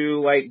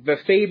to, like, the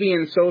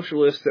Fabian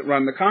socialists that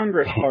run the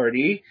Congress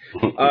Party,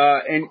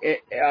 and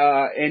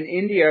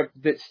India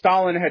that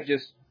Stalin had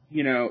just,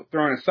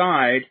 thrown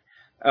aside.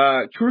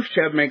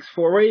 Khrushchev makes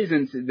forays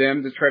into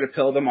them to try to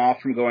peel them off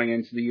from going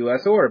into the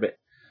U.S. orbit.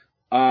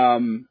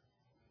 But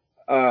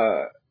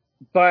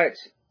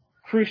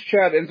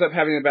Khrushchev ends up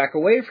having to back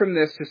away from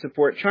this to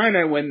support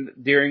China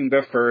during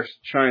the first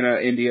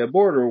China-India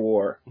border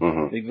war,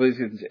 I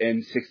believe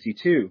in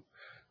 62.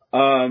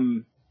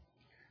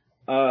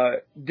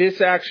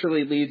 This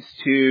actually leads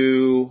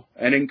to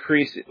an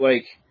increasing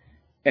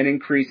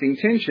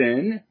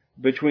tension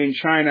between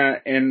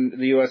China and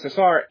the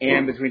USSR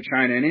and between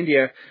China and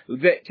India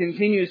that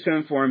continues to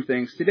inform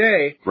things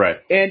today. Right.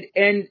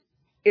 And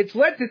it's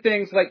led to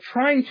things like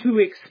trying to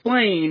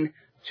explain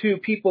to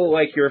people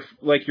like your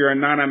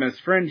anonymous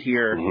friend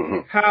here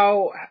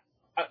how,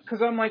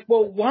 because I'm like,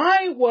 well,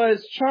 why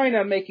was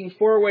China making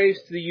forays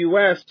to the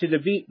U.S. to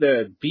defeat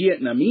the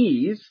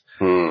Vietnamese?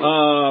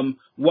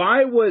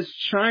 Why was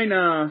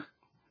China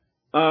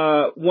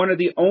one of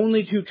the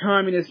only two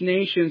communist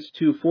nations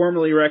to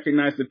formally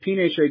recognize the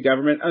Pinochet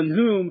government, on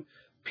whom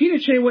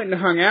Pinochet went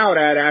and hung out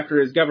at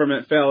after his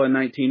government fell in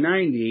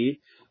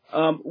 1990?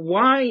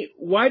 Why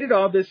did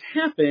all this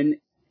happen?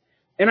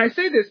 And I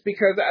say this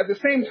because at the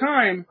same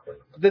time,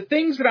 the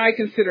things that I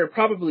consider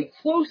probably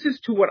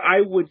closest to what I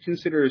would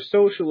consider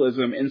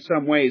socialism in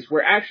some ways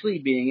were actually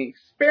being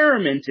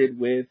experimented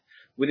with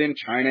within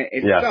China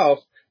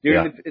itself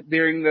during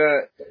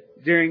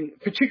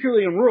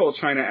particularly in rural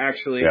China,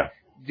 actually,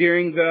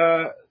 during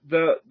the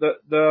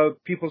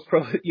People's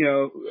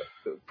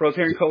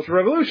Proletarian Cultural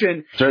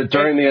Revolution.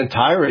 During the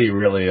entirety,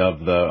 really,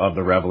 of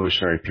the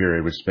revolutionary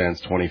period, which spans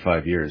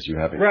 25 years, you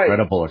have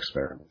incredible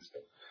experiments.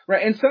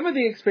 Right, and some of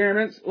the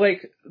experiments,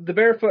 like the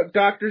barefoot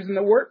doctors and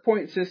the work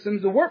point system,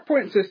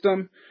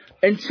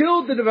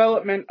 until the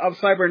development of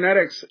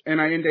cybernetics in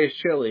Allende's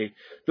Chile,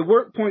 the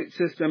work point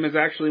system is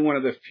actually one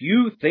of the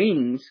few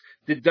things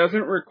that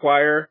doesn't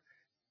require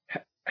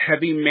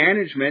heavy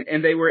management,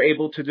 and they were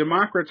able to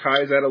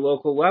democratize at a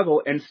local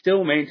level and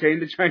still maintain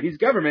the Chinese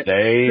government.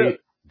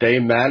 They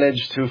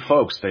managed to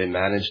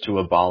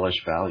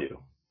abolish value.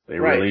 They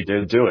really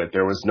did do it.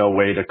 There was no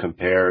way to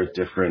compare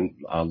different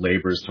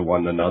labors to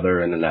one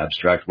another in an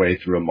abstract way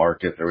through a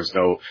market. There was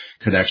no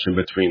connection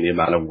between the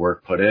amount of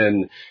work put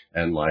in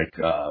and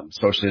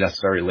socially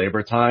necessary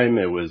labor time.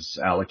 It was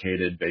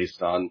allocated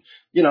based on,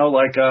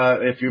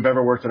 if you've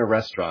ever worked in a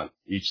restaurant,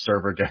 each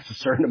server gets a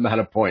certain amount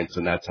of points,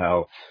 and that's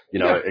how,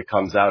 it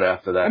comes out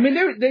after that. I mean,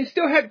 they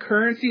still had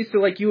currency,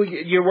 so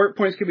your work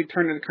points could be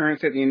turned into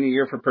currency at the end of the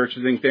year for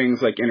purchasing things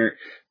that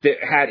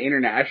had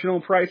international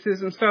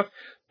prices and stuff.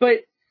 But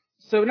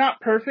so not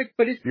perfect,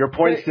 but it's... Your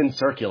points didn't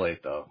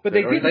circulate, though. But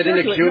they didn't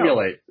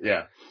accumulate. No.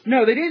 Yeah.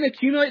 No, they didn't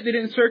accumulate, they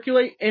didn't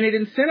circulate, and it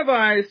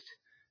incentivized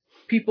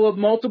people of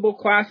multiple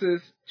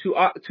classes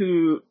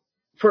actually,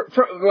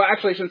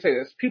 I shouldn't say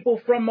this.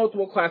 People from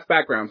multiple class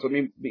backgrounds. Let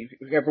me be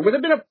careful.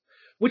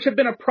 which have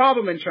been a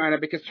problem in China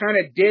because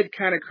China did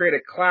kind of create a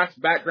class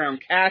background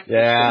caste system.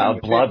 Yeah, in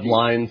a the 50s.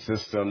 bloodline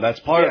system.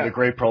 That's part of the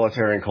Great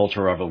Proletarian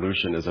Cultural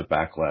Revolution, is a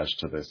backlash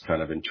to this kind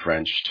of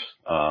entrenched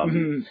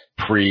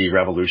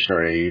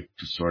pre-revolutionary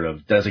sort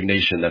of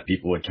designation that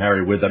people would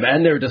carry with them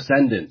and their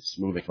descendants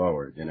moving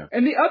forward, you know.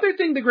 And the other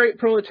thing the Great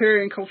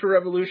Proletarian Cultural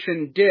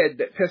Revolution did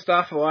that pissed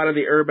off a lot of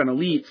the urban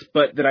elites,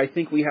 but that I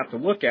think we have to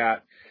look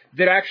at,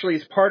 that actually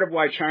is part of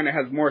why China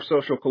has more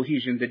social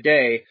cohesion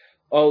today,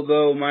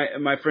 although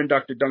my friend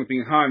Dr. Deng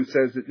Bing Han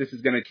says that this is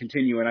going to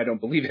continue, and I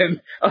don't believe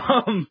him,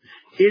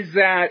 is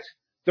that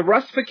the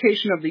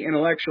Russification of the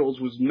intellectuals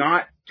was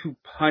not to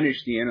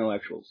punish the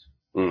intellectuals.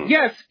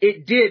 Yes,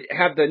 it did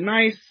have the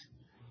nice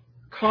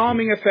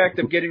calming effect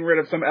of getting rid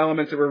of some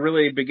elements that were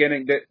really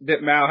beginning,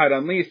 that Mao had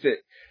unleashed,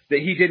 that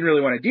he didn't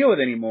really want to deal with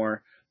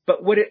anymore.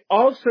 But what it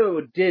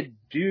also did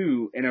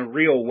do in a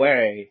real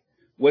way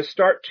was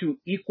start to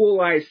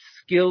equalize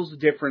skills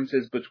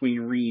differences between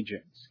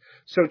regions.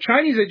 So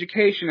Chinese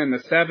education in the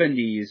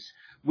 70s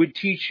would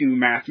teach you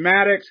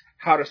mathematics,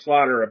 how to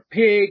slaughter a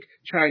pig,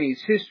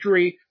 Chinese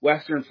history,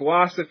 Western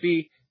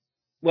philosophy.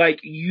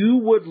 Like, you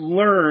would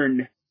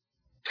learn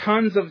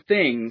tons of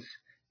things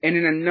and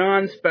in a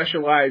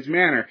non-specialized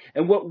manner.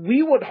 And what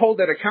we would hold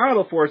it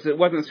accountable for is it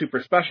wasn't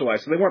super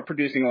specialized, so they weren't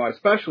producing a lot of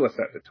specialists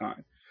at the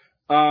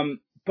time.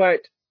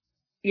 But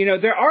you know,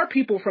 there are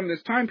people from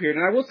this time period,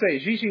 and I will say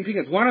Xi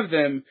Jinping is one of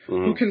them,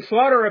 who can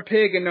slaughter a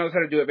pig and knows how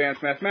to do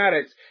advanced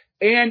mathematics,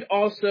 and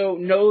also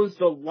knows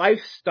the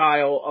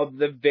lifestyle of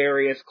the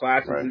various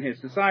classes in his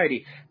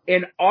society.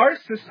 In our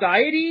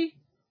society,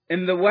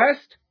 in the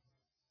West,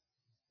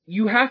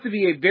 you have to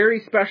be a very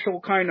special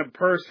kind of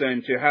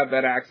person to have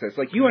that access.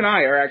 Like, you and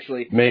I are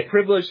actually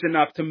privileged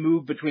enough to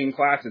move between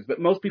classes, but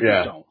most people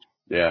don't.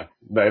 Yeah,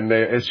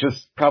 it's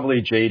just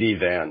probably J.D.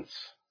 Vance.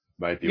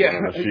 Might be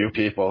one of the few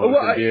people who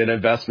could be an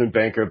investment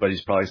banker, but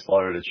he's probably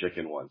slaughtered a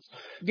chicken once.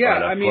 Yeah,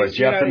 but of course,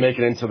 you have to make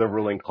it into the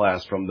ruling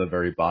class from the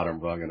very bottom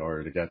rung in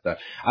order to get that.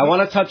 I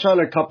want to touch on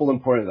a couple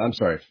important. I'm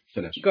sorry,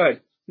 finish. Go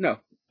ahead. No.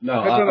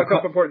 Touch on a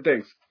couple important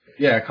things.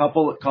 Yeah, a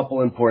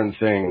couple important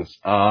things.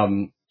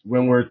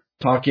 When we're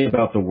talking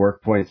about the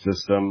work point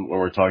system, when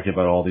we're talking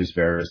about all these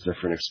various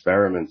different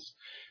experiments,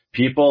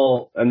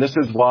 people, and this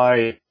is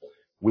why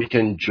we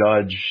can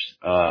judge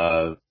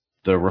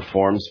the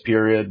reforms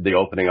period, the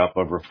opening up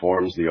of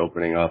reforms, the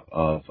opening up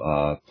of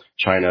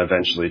China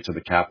eventually to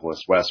the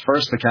capitalist West.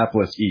 First the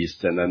capitalist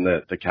East and then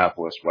the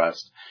capitalist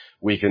West.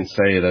 We can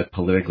say that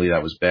politically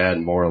that was bad,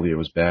 morally it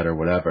was bad or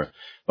whatever.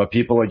 But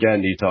people,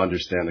 again, need to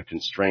understand the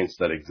constraints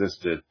that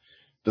existed.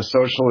 The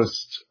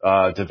socialist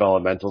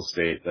developmental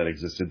state that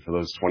existed for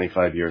those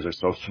 25 years or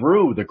so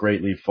through the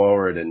Great Leap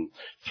Forward and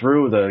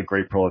through the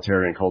Great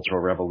Proletarian Cultural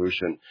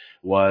Revolution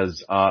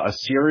was a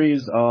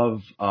series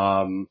of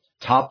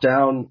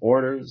top-down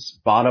orders,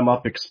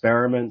 bottom-up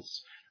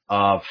experiments,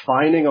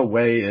 finding a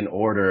way in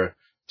order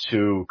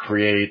to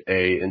create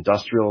a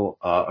industrial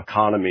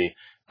economy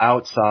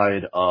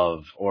outside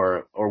of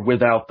or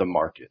without the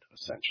market,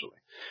 essentially.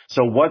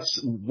 So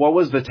what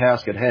was the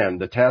task at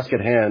hand? The task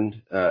at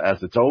hand,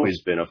 as it's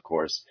always been, of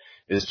course,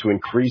 is to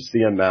increase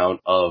the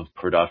amount of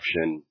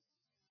production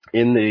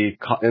in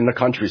the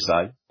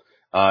countryside,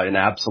 in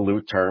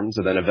absolute terms,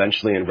 and then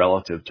eventually in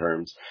relative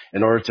terms,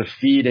 in order to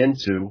feed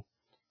into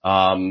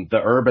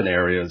the urban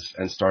areas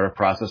and start a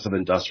process of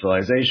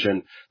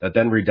industrialization that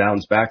then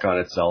redounds back on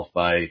itself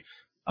by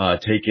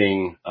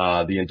taking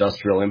the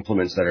industrial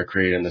implements that are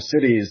created in the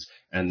cities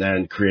and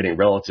then creating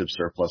relative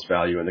surplus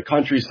value in the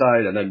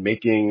countryside and then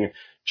making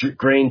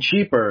grain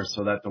cheaper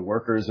so that the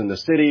workers in the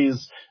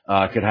cities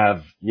could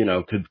have,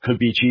 could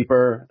be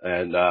cheaper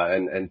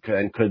and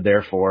could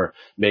therefore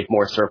make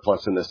more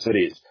surplus in the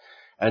cities.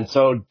 And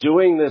so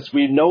doing this,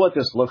 we know what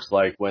this looks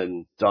like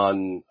when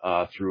done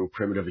through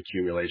primitive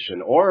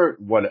accumulation or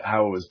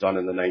how it was done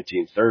in the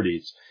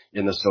 1930s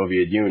in the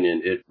Soviet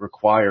Union. It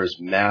requires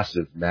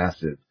massive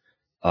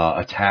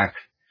attack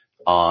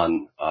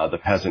on the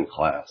peasant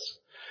class.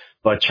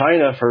 But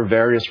China, for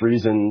various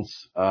reasons,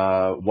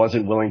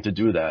 wasn't willing to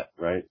do that,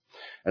 right?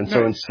 And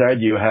so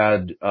instead you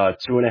had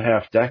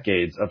 2.5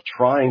 decades of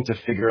trying to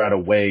figure out a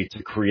way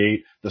to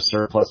create the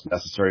surplus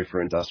necessary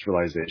for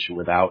industrialization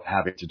without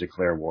having to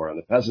declare war on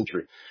the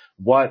peasantry.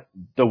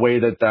 The way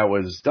that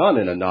was done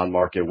in a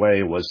non-market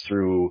way was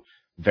through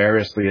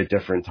variously at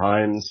different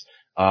times,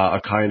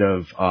 a kind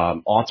of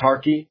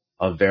autarky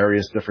of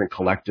various different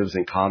collectives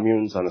and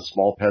communes on a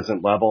small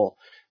peasant level,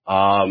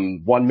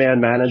 one-man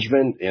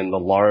management in the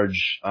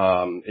large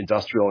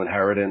industrial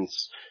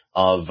inheritance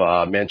of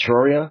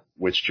Manchuria,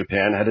 which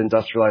Japan had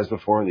industrialized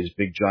before in these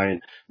big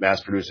giant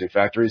mass-producing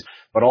factories,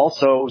 but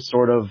also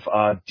sort of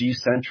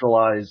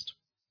decentralized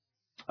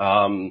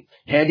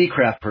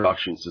handicraft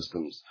production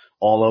systems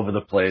all over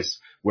the place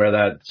where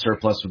that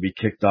surplus would be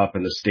kicked up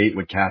and the state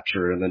would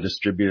capture and then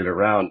distribute it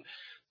around.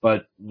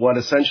 But what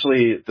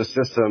essentially the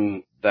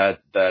system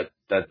that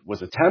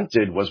was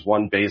attempted was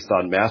one based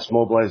on mass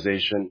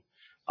mobilization,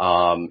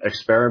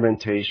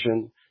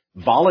 experimentation,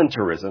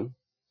 voluntarism,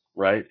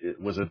 right? It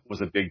was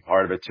a big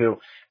part of it too.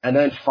 And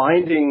then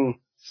finding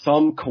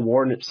some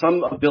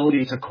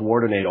ability to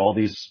coordinate all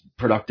these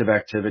productive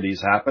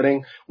activities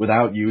happening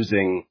without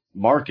using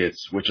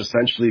markets, which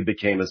essentially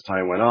became, as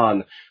time went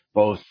on,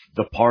 both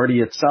the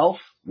party itself,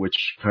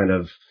 which kind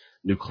of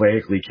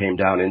nucleically came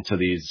down into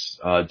these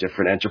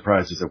different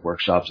enterprises of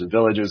workshops and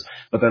villages,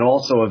 but then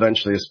also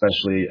eventually,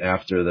 especially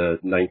after the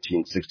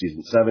 1960s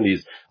and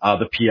 70s,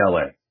 the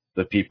PLA,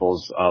 the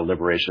People's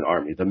Liberation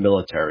Army, the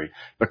military,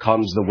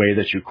 becomes the way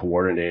that you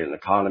coordinate an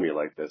economy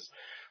like this.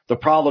 The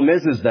problem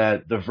is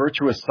that the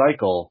virtuous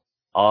cycle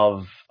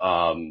of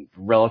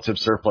relative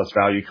surplus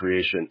value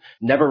creation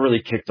never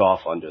really kicked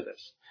off under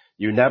this.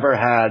 You never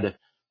had,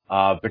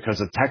 because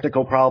of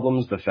technical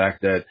problems, the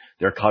fact that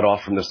they're cut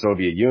off from the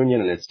Soviet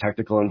Union and its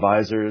technical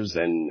advisors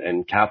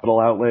and capital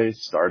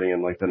outlays starting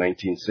in like the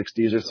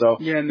 1960s or so.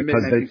 Yeah, in the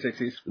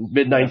mid-1960s.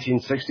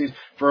 Mid-1960s.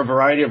 For a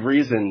variety of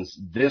reasons,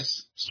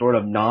 this sort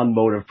of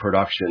non-motive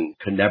production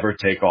could never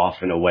take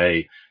off in a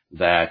way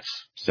that,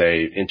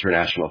 say,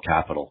 international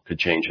capital could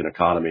change an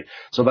economy.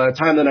 So by the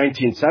time the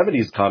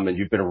 1970s come and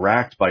you've been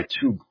racked by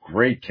two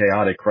great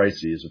chaotic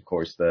crises, of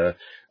course, the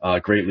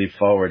Great Leap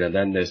Forward and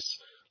then this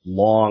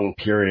long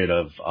period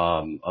of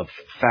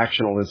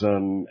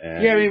factionalism.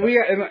 And yeah, I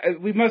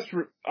mean, we must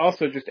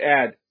also just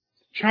add,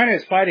 China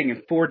is fighting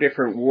in 4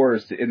 different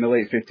wars in the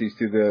late 50s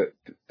through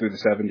the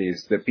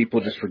 70s that people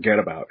just forget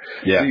about.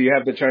 Yeah. So you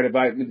have the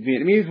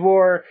China-Vietnamese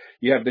War,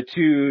 you have the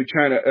two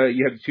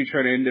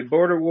China-Indian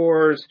border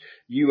wars,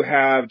 you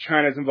have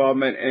China's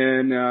involvement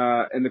in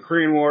the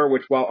Korean War,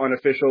 which, while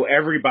unofficial,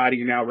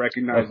 everybody now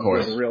recognizes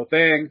as a real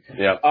thing.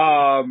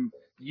 Yeah.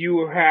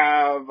 You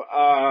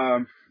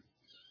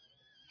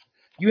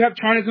have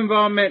China's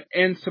involvement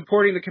in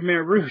supporting the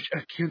Khmer Rouge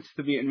against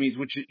the Vietnamese,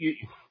 which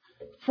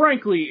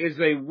frankly is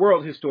a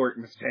world historic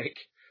mistake.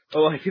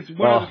 Like, it's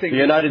one of the things the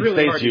United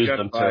really States used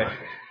them too.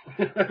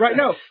 Right?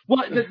 No.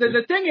 Well,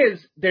 the thing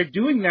is, they're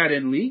doing that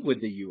in league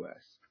with the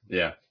U.S.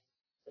 Yeah.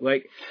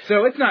 Like,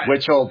 so it's not.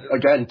 Which will,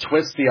 again,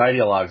 twist the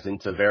ideologues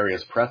into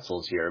various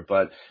pretzels here.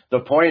 But the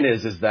point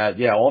is that,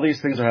 yeah, all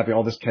these things are happening,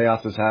 all this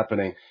chaos is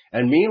happening.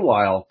 And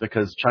meanwhile,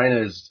 because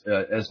China is,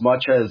 as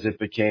much as it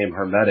became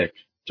hermetic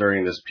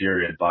during this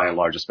period, by and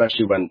large,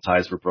 especially when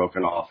ties were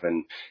broken off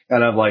and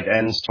kind of like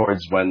ends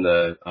towards when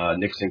the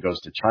Nixon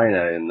goes to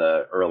China in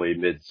the early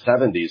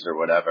mid-70s or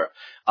whatever,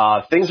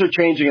 things are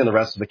changing in the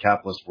rest of the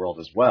capitalist world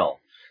as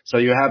well. So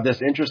you have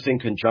this interesting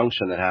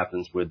conjunction that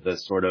happens with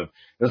this sort of,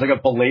 there's like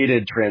a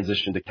belated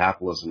transition to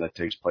capitalism that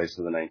takes place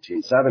in the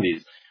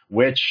 1970s,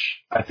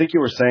 which I think you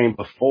were saying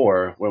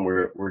before when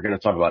we're going to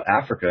talk about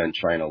Africa and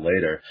China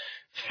later,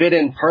 fit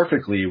in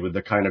perfectly with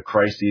the kind of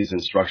crises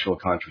and structural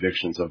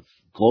contradictions of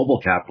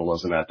global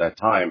capitalism at that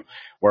time,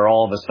 where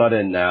all of a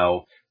sudden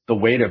now the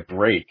way to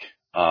break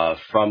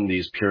from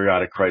these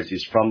periodic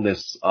crises, from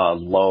this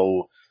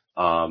low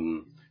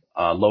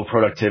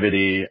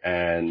productivity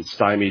and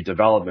stymied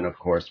development, of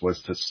course,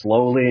 was to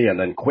slowly and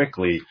then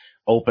quickly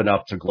open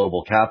up to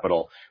global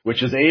capital,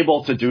 which is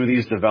able to do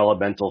these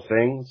developmental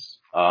things,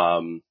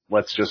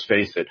 let's just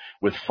face it,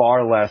 with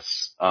far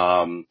less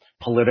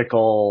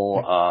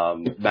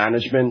political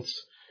management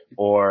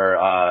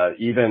or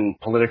even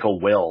political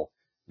will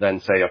than,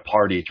 say, a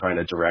party trying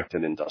to direct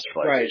an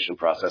industrialization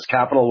process.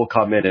 Capital will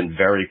come in and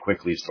very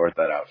quickly sort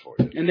that out for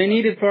you. And they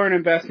needed foreign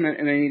investment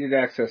and they needed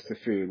access to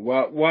food.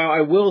 While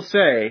I will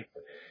say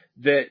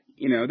that,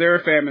 you know, there are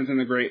famines in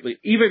the Great Leap.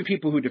 Even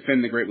people who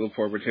defend the Great Leap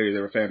Forward will tell you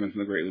there were famines in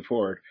the Great Leap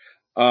Forward.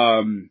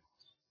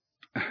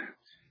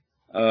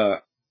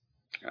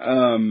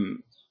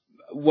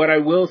 What I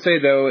will say,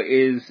 though,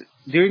 is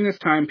during this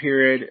time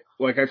period,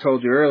 like I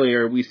told you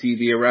earlier, we see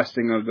the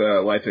arresting of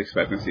the life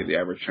expectancy of the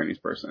average Chinese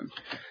person.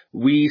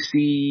 We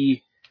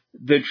see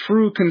the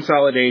true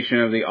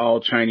consolidation of the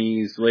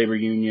all-Chinese labor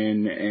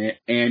union,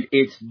 and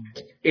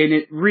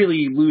it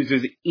really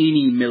loses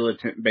any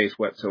militant base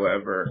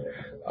whatsoever.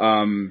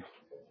 And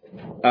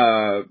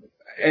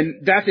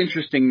that's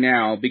interesting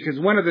now, because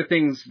one of the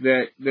things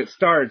that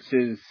starts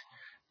is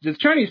the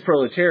Chinese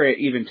proletariat,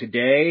 even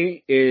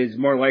today, is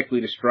more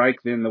likely to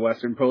strike than the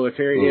Western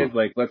proletariat is.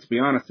 Like, let's be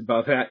honest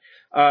about that.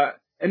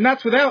 And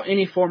that's without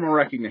any formal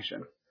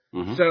recognition.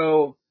 Mm-hmm.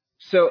 So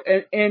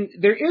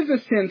there is a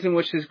sense in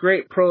which this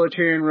great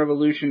proletarian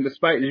revolution,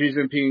 despite Xi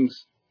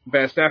Jinping's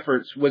best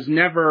efforts, was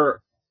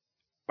never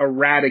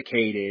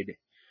eradicated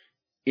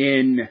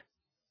in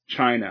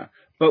China.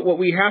 But what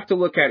we have to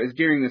look at is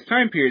during this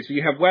time period, so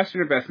you have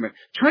Western investment.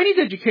 Chinese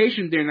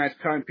education during that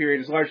time period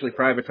is largely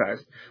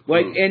privatized.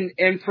 Like,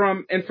 and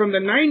from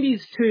the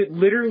 90s to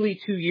literally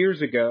 2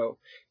 years ago,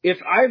 if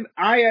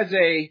I as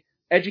a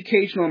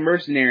educational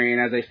mercenary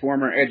and as a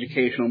former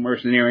educational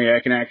mercenary,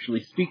 I can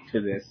actually speak to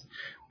this,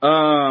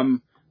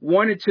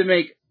 wanted to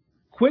make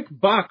quick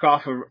buck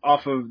off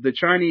of the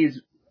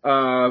Chinese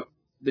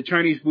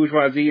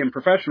bourgeoisie and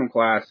professional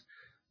class,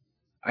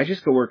 I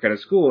just go work at a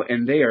school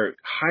and they are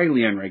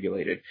highly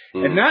unregulated.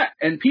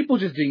 And people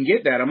just didn't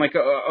get that. I'm like,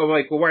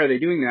 well, why are they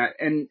doing that?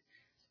 And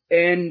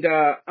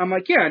I'm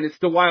like, yeah, and it's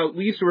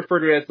we used to refer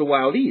to it as the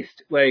Wild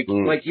East. Like,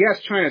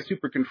 yes, China's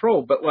super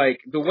controlled, but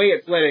like the way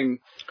it's letting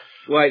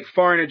like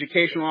foreign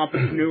educational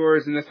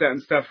entrepreneurs and this, that,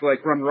 and stuff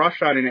like run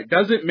roughshod in it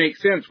doesn't make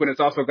sense when it's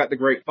also got the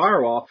Great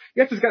Firewall.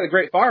 Yes, it's got the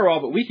Great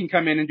Firewall, but we can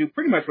come in and do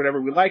pretty much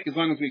whatever we like as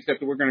long as we accept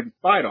that we're going to be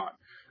spied on.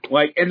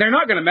 Like, and they're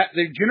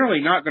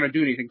generally not going to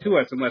do anything to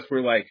us unless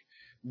we're like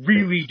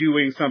really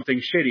doing something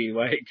shitty.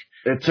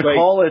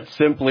 Call it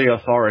simply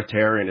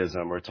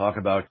authoritarianism or talk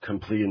about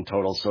complete and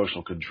total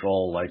social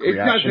control like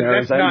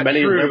reactionaries and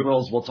many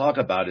liberals will talk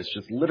about. It's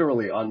just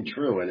literally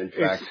untrue. And in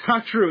fact, it's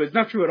not true. It's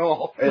not true at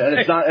all. And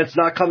it's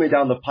not coming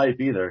down the pipe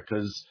either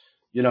because,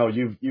 you know,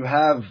 you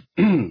have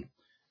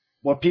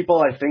what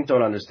people I think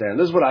don't understand.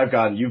 This is what I've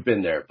gotten. You've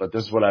been there, but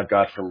this is what I've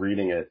got from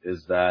reading it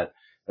is that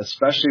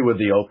especially with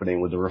the opening,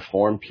 with the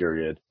reform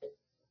period,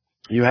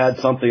 you had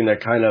something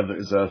that kind of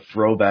is a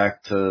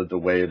throwback to the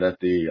way that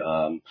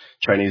the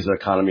Chinese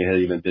economy had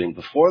even been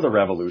before the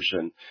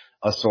revolution,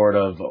 a sort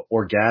of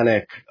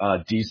organic,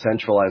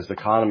 decentralized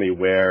economy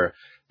where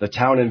the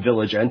town and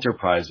village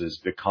enterprises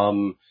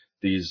become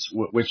these,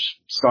 which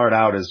start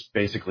out as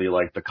basically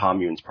like the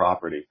commune's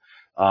property,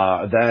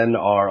 then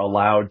are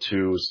allowed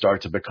to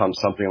start to become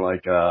something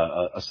like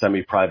a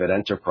semi-private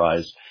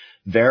enterprise.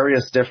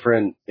 Various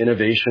different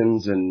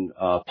innovations in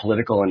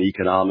political and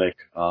economic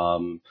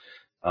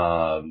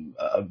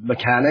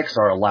mechanics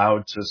are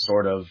allowed to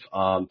sort of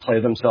play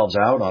themselves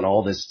out on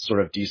all this sort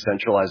of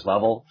decentralized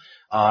level,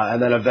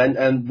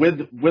 and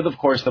with of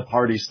course the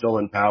party still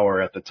in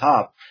power at the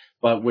top,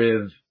 but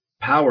with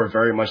power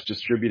very much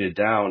distributed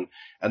down.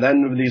 And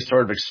then with these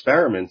sort of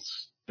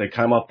experiments, they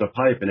come up the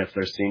pipe, and if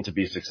they're seen to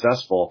be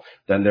successful,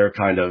 then they're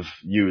kind of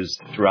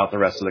used throughout the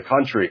rest of the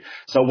country.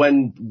 So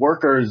when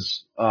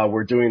workers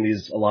were doing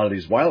a lot of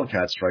these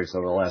wildcat strikes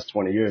over the last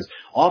 20 years,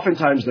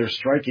 oftentimes they're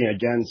striking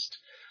against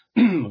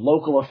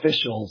local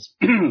officials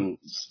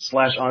 /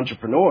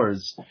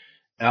 entrepreneurs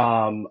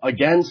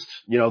against,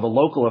 you know, the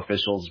local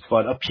officials,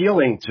 but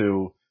appealing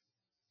to,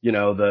 you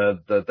know,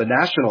 the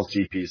national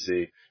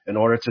CPC in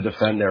order to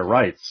defend their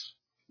rights.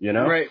 You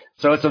know, right.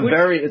 So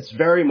it's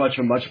very much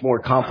a much more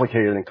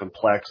complicated and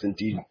complex and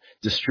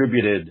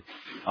distributed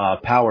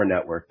power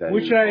network than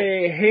which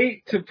I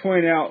hate to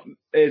point out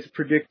is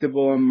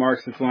predictable in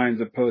Marxist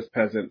lines of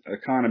post-peasant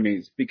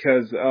economies,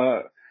 because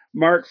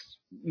Marx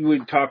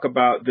would talk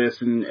about this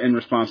in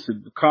response to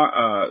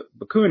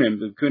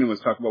Bakunin. Bakunin was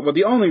talking about, well,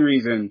 the only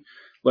reason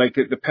like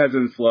the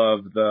peasants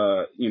love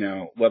the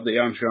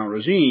ancien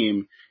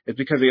regime is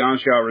because the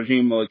ancien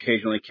regime will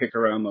occasionally kick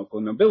around local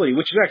nobility,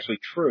 which is actually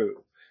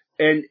true.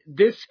 And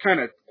this kind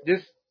of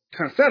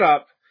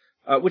setup,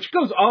 which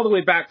goes all the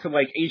way back to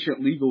like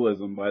ancient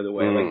legalism, by the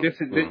way. Like this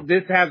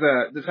has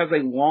a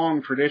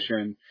long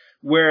tradition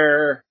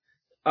where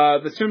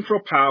the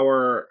central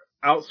power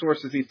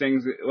outsources these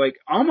things. Like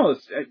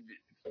almost,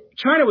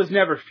 China was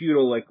never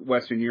feudal like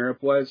Western Europe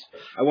was.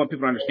 I want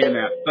people to understand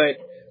that,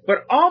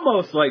 but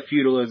almost like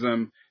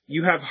feudalism.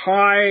 You have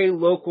high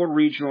local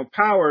regional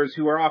powers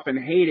who are often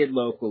hated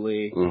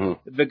locally.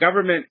 Mm-hmm. The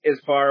government is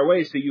far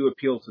away, so you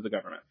appeal to the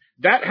government.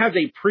 That has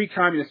a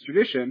pre-communist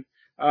tradition.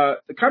 The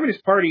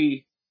Communist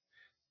Party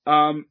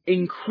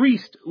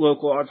increased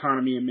local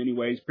autonomy in many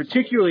ways,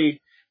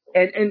 particularly,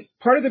 and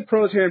part of the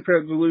proletarian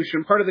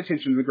revolution, part of the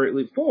tension of the Great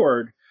Leap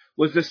Forward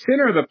was the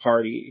center of the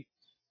party.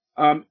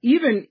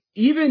 Even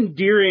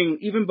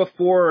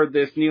before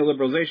this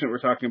neoliberalization that we're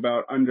talking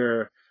about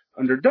under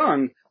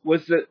Deng,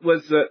 was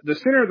the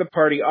center of the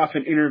party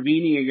often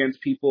intervening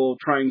against people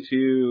trying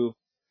to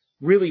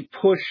really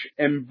push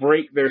and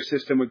break their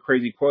system with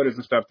crazy quotas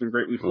and stuff in the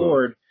Great Leap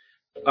Forward.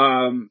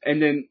 And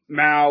then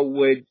Mao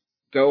would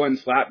go and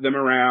slap them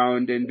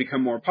around and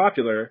become more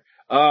popular.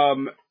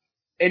 And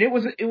it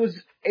was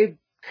a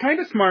kind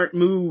of smart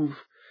move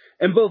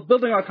in both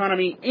building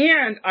autonomy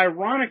and,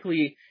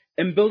 ironically,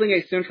 in building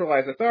a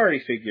centralized authority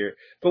figure.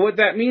 But what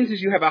that means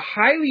is you have a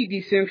highly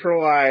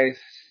decentralized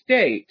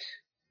state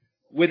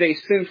with a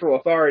central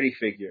authority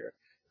figure.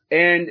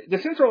 And the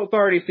central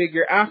authority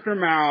figure after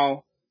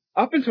Mao,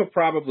 up until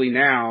probably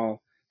now,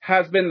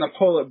 has been the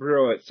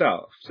Politburo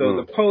itself. So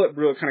the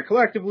Politburo kind of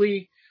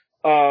collectively,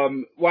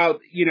 while,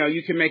 you know,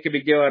 you can make a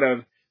big deal out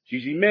of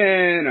Xi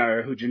Jinping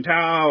or Hu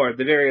Jintao or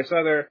the various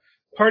other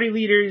party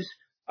leaders,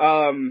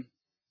 the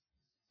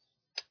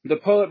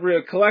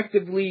Politburo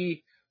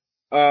collectively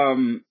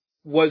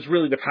was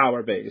really the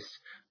power base.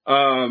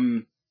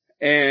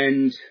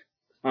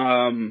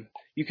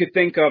 You could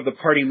think of the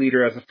party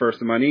leader as the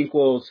first among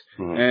equals,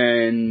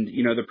 and,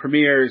 you know, the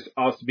premiers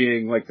also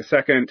being like the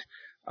second.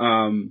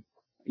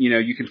 You know,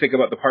 you can think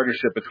about the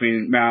partnership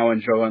between Mao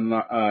and Zhou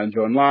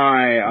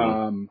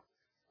Enlai,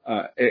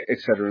 et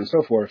cetera, and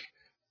so forth.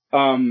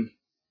 One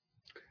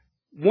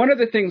of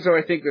the things, though,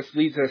 I think this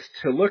leads us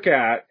to look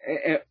at,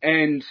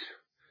 and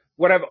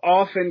what I've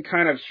often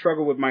kind of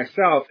struggled with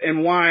myself,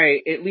 and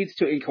why it leads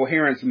to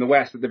incoherence in the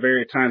West at the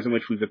very times in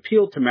which we've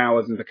appealed to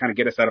Maoism to kind of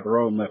get us out of our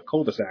own left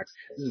cul-de-sacs.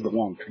 This is the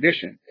long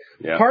tradition.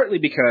 Yeah. Partly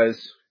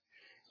because,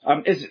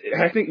 I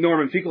think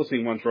Norman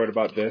Finkelstein once wrote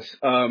about this,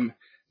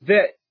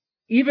 that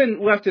even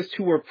leftists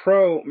who were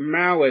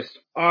pro-Maoist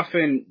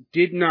often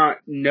did not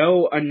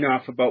know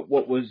enough about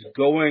what was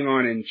going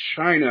on in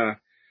China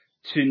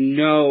to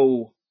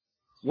know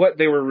what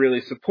they were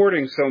really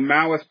supporting. So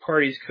Maoist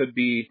parties could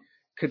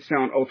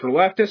sound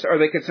ultra-leftist, or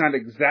they could sound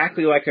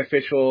exactly like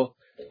official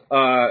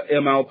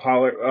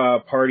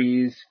ML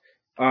parties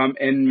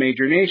in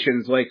major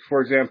nations. Like,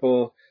 for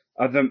example,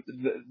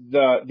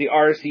 the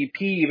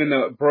RCP, even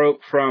though it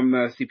broke from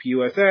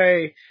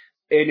CPUSA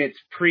in its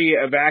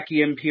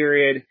pre-Avakian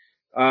period,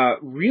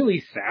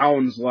 really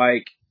sounds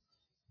like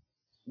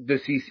the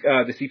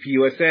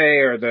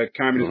CPUSA or the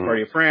Communist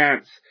Party of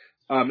France.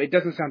 It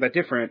doesn't sound that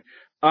different.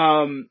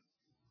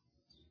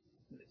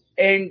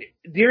 And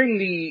during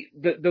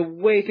the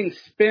way things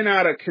spin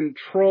out of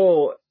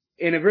control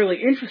in a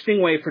really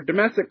interesting way for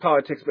domestic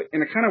politics, but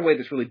in a kind of way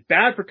that's really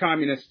bad for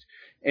communists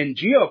and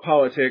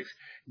geopolitics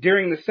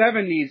during the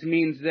 70s,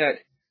 means that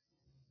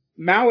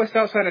Maoists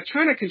outside of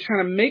China can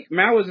try to make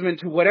Maoism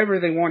into whatever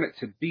they want it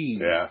to be.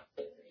 Yeah.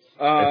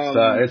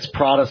 It's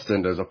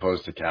Protestant as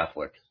opposed to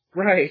Catholic.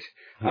 Right.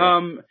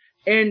 Yeah.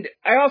 And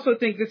I also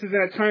think this is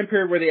in a time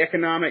period where the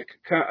economic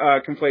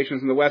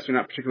conflations in the West are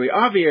not particularly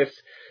obvious.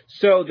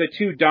 So the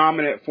two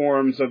dominant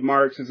forms of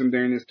Marxism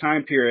during this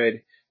time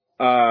period,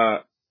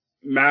 Maoism,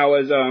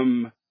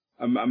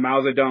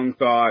 Mao Zedong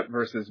thought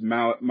versus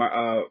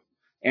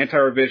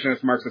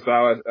anti-revisionist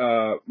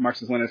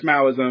Marxist-Leninist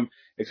Maoism,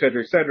 et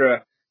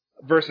cetera,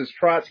 versus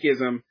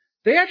Trotskyism,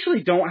 they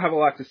actually don't have a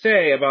lot to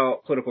say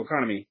about political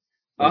economy.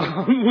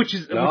 Which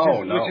is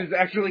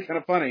actually kind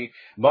of funny.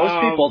 Most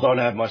people don't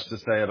have much to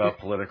say about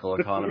political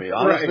economy.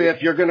 Honestly, right.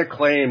 If you're going to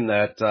claim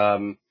that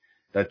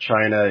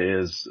China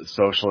is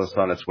socialist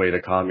on its way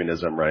to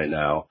communism right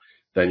now,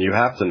 then you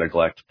have to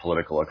neglect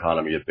political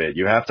economy a bit.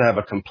 You have to have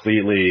a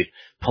completely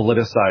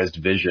politicized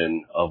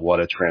vision of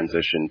what a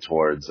transition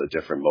towards a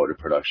different mode of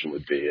production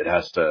would be. It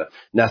has to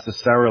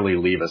necessarily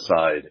leave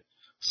aside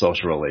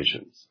social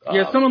relations.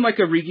 Yeah, someone like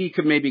Arrighi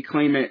could maybe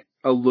claim it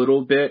a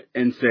little bit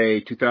in,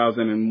 say,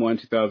 2001,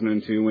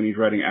 2002, when he's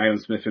writing Adam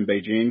Smith in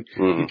Beijing.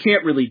 You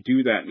can't really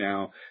do that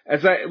now.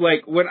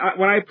 When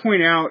I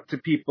point out to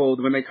people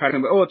when they kind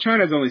of, oh,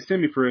 China's only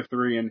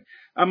semi-periphery, and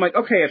I'm like,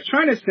 okay, if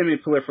China's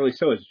semi-periphery,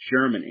 so is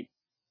Germany.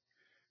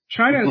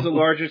 China is the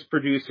largest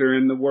producer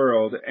in the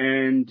world,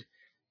 and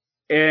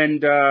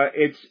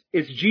its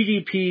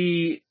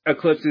GDP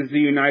eclipses the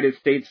United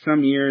States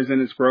some years in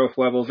its growth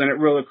levels, and it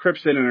will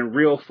eclipse it in a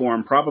real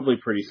form probably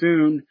pretty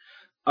soon.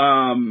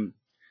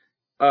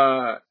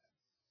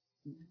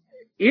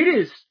 It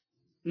is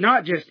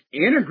not just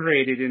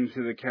integrated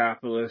into the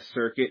capitalist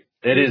circuit.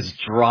 It is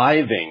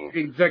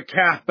driving the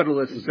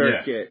capitalist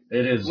circuit. Yeah,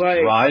 it is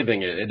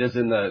driving it. It is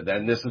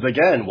and this is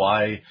again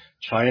why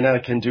China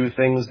can do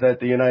things that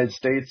the United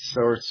States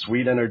or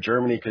Sweden or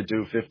Germany could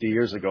do 50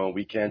 years ago and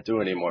we can't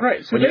do anymore.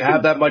 Right. So when you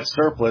have that much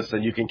surplus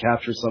and you can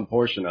capture some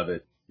portion of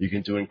it, you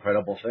can do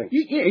incredible things.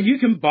 You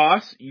can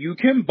boss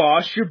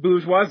your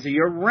bourgeoisie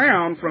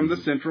around from the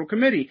Central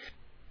Committee.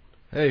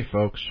 Hey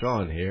folks,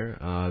 Sean here.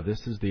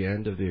 This is the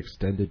end of the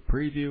extended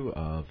preview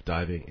of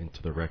Diving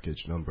into the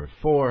Wreckage number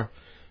 4,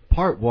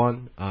 part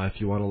 1.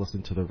 If you want to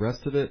listen to the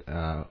rest of it,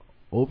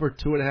 over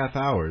 2.5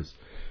 hours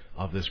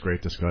of this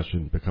great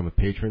discussion, become a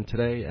patron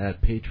today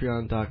at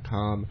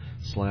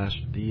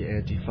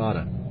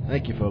patreon.com/theantifada.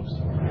 Thank you, folks.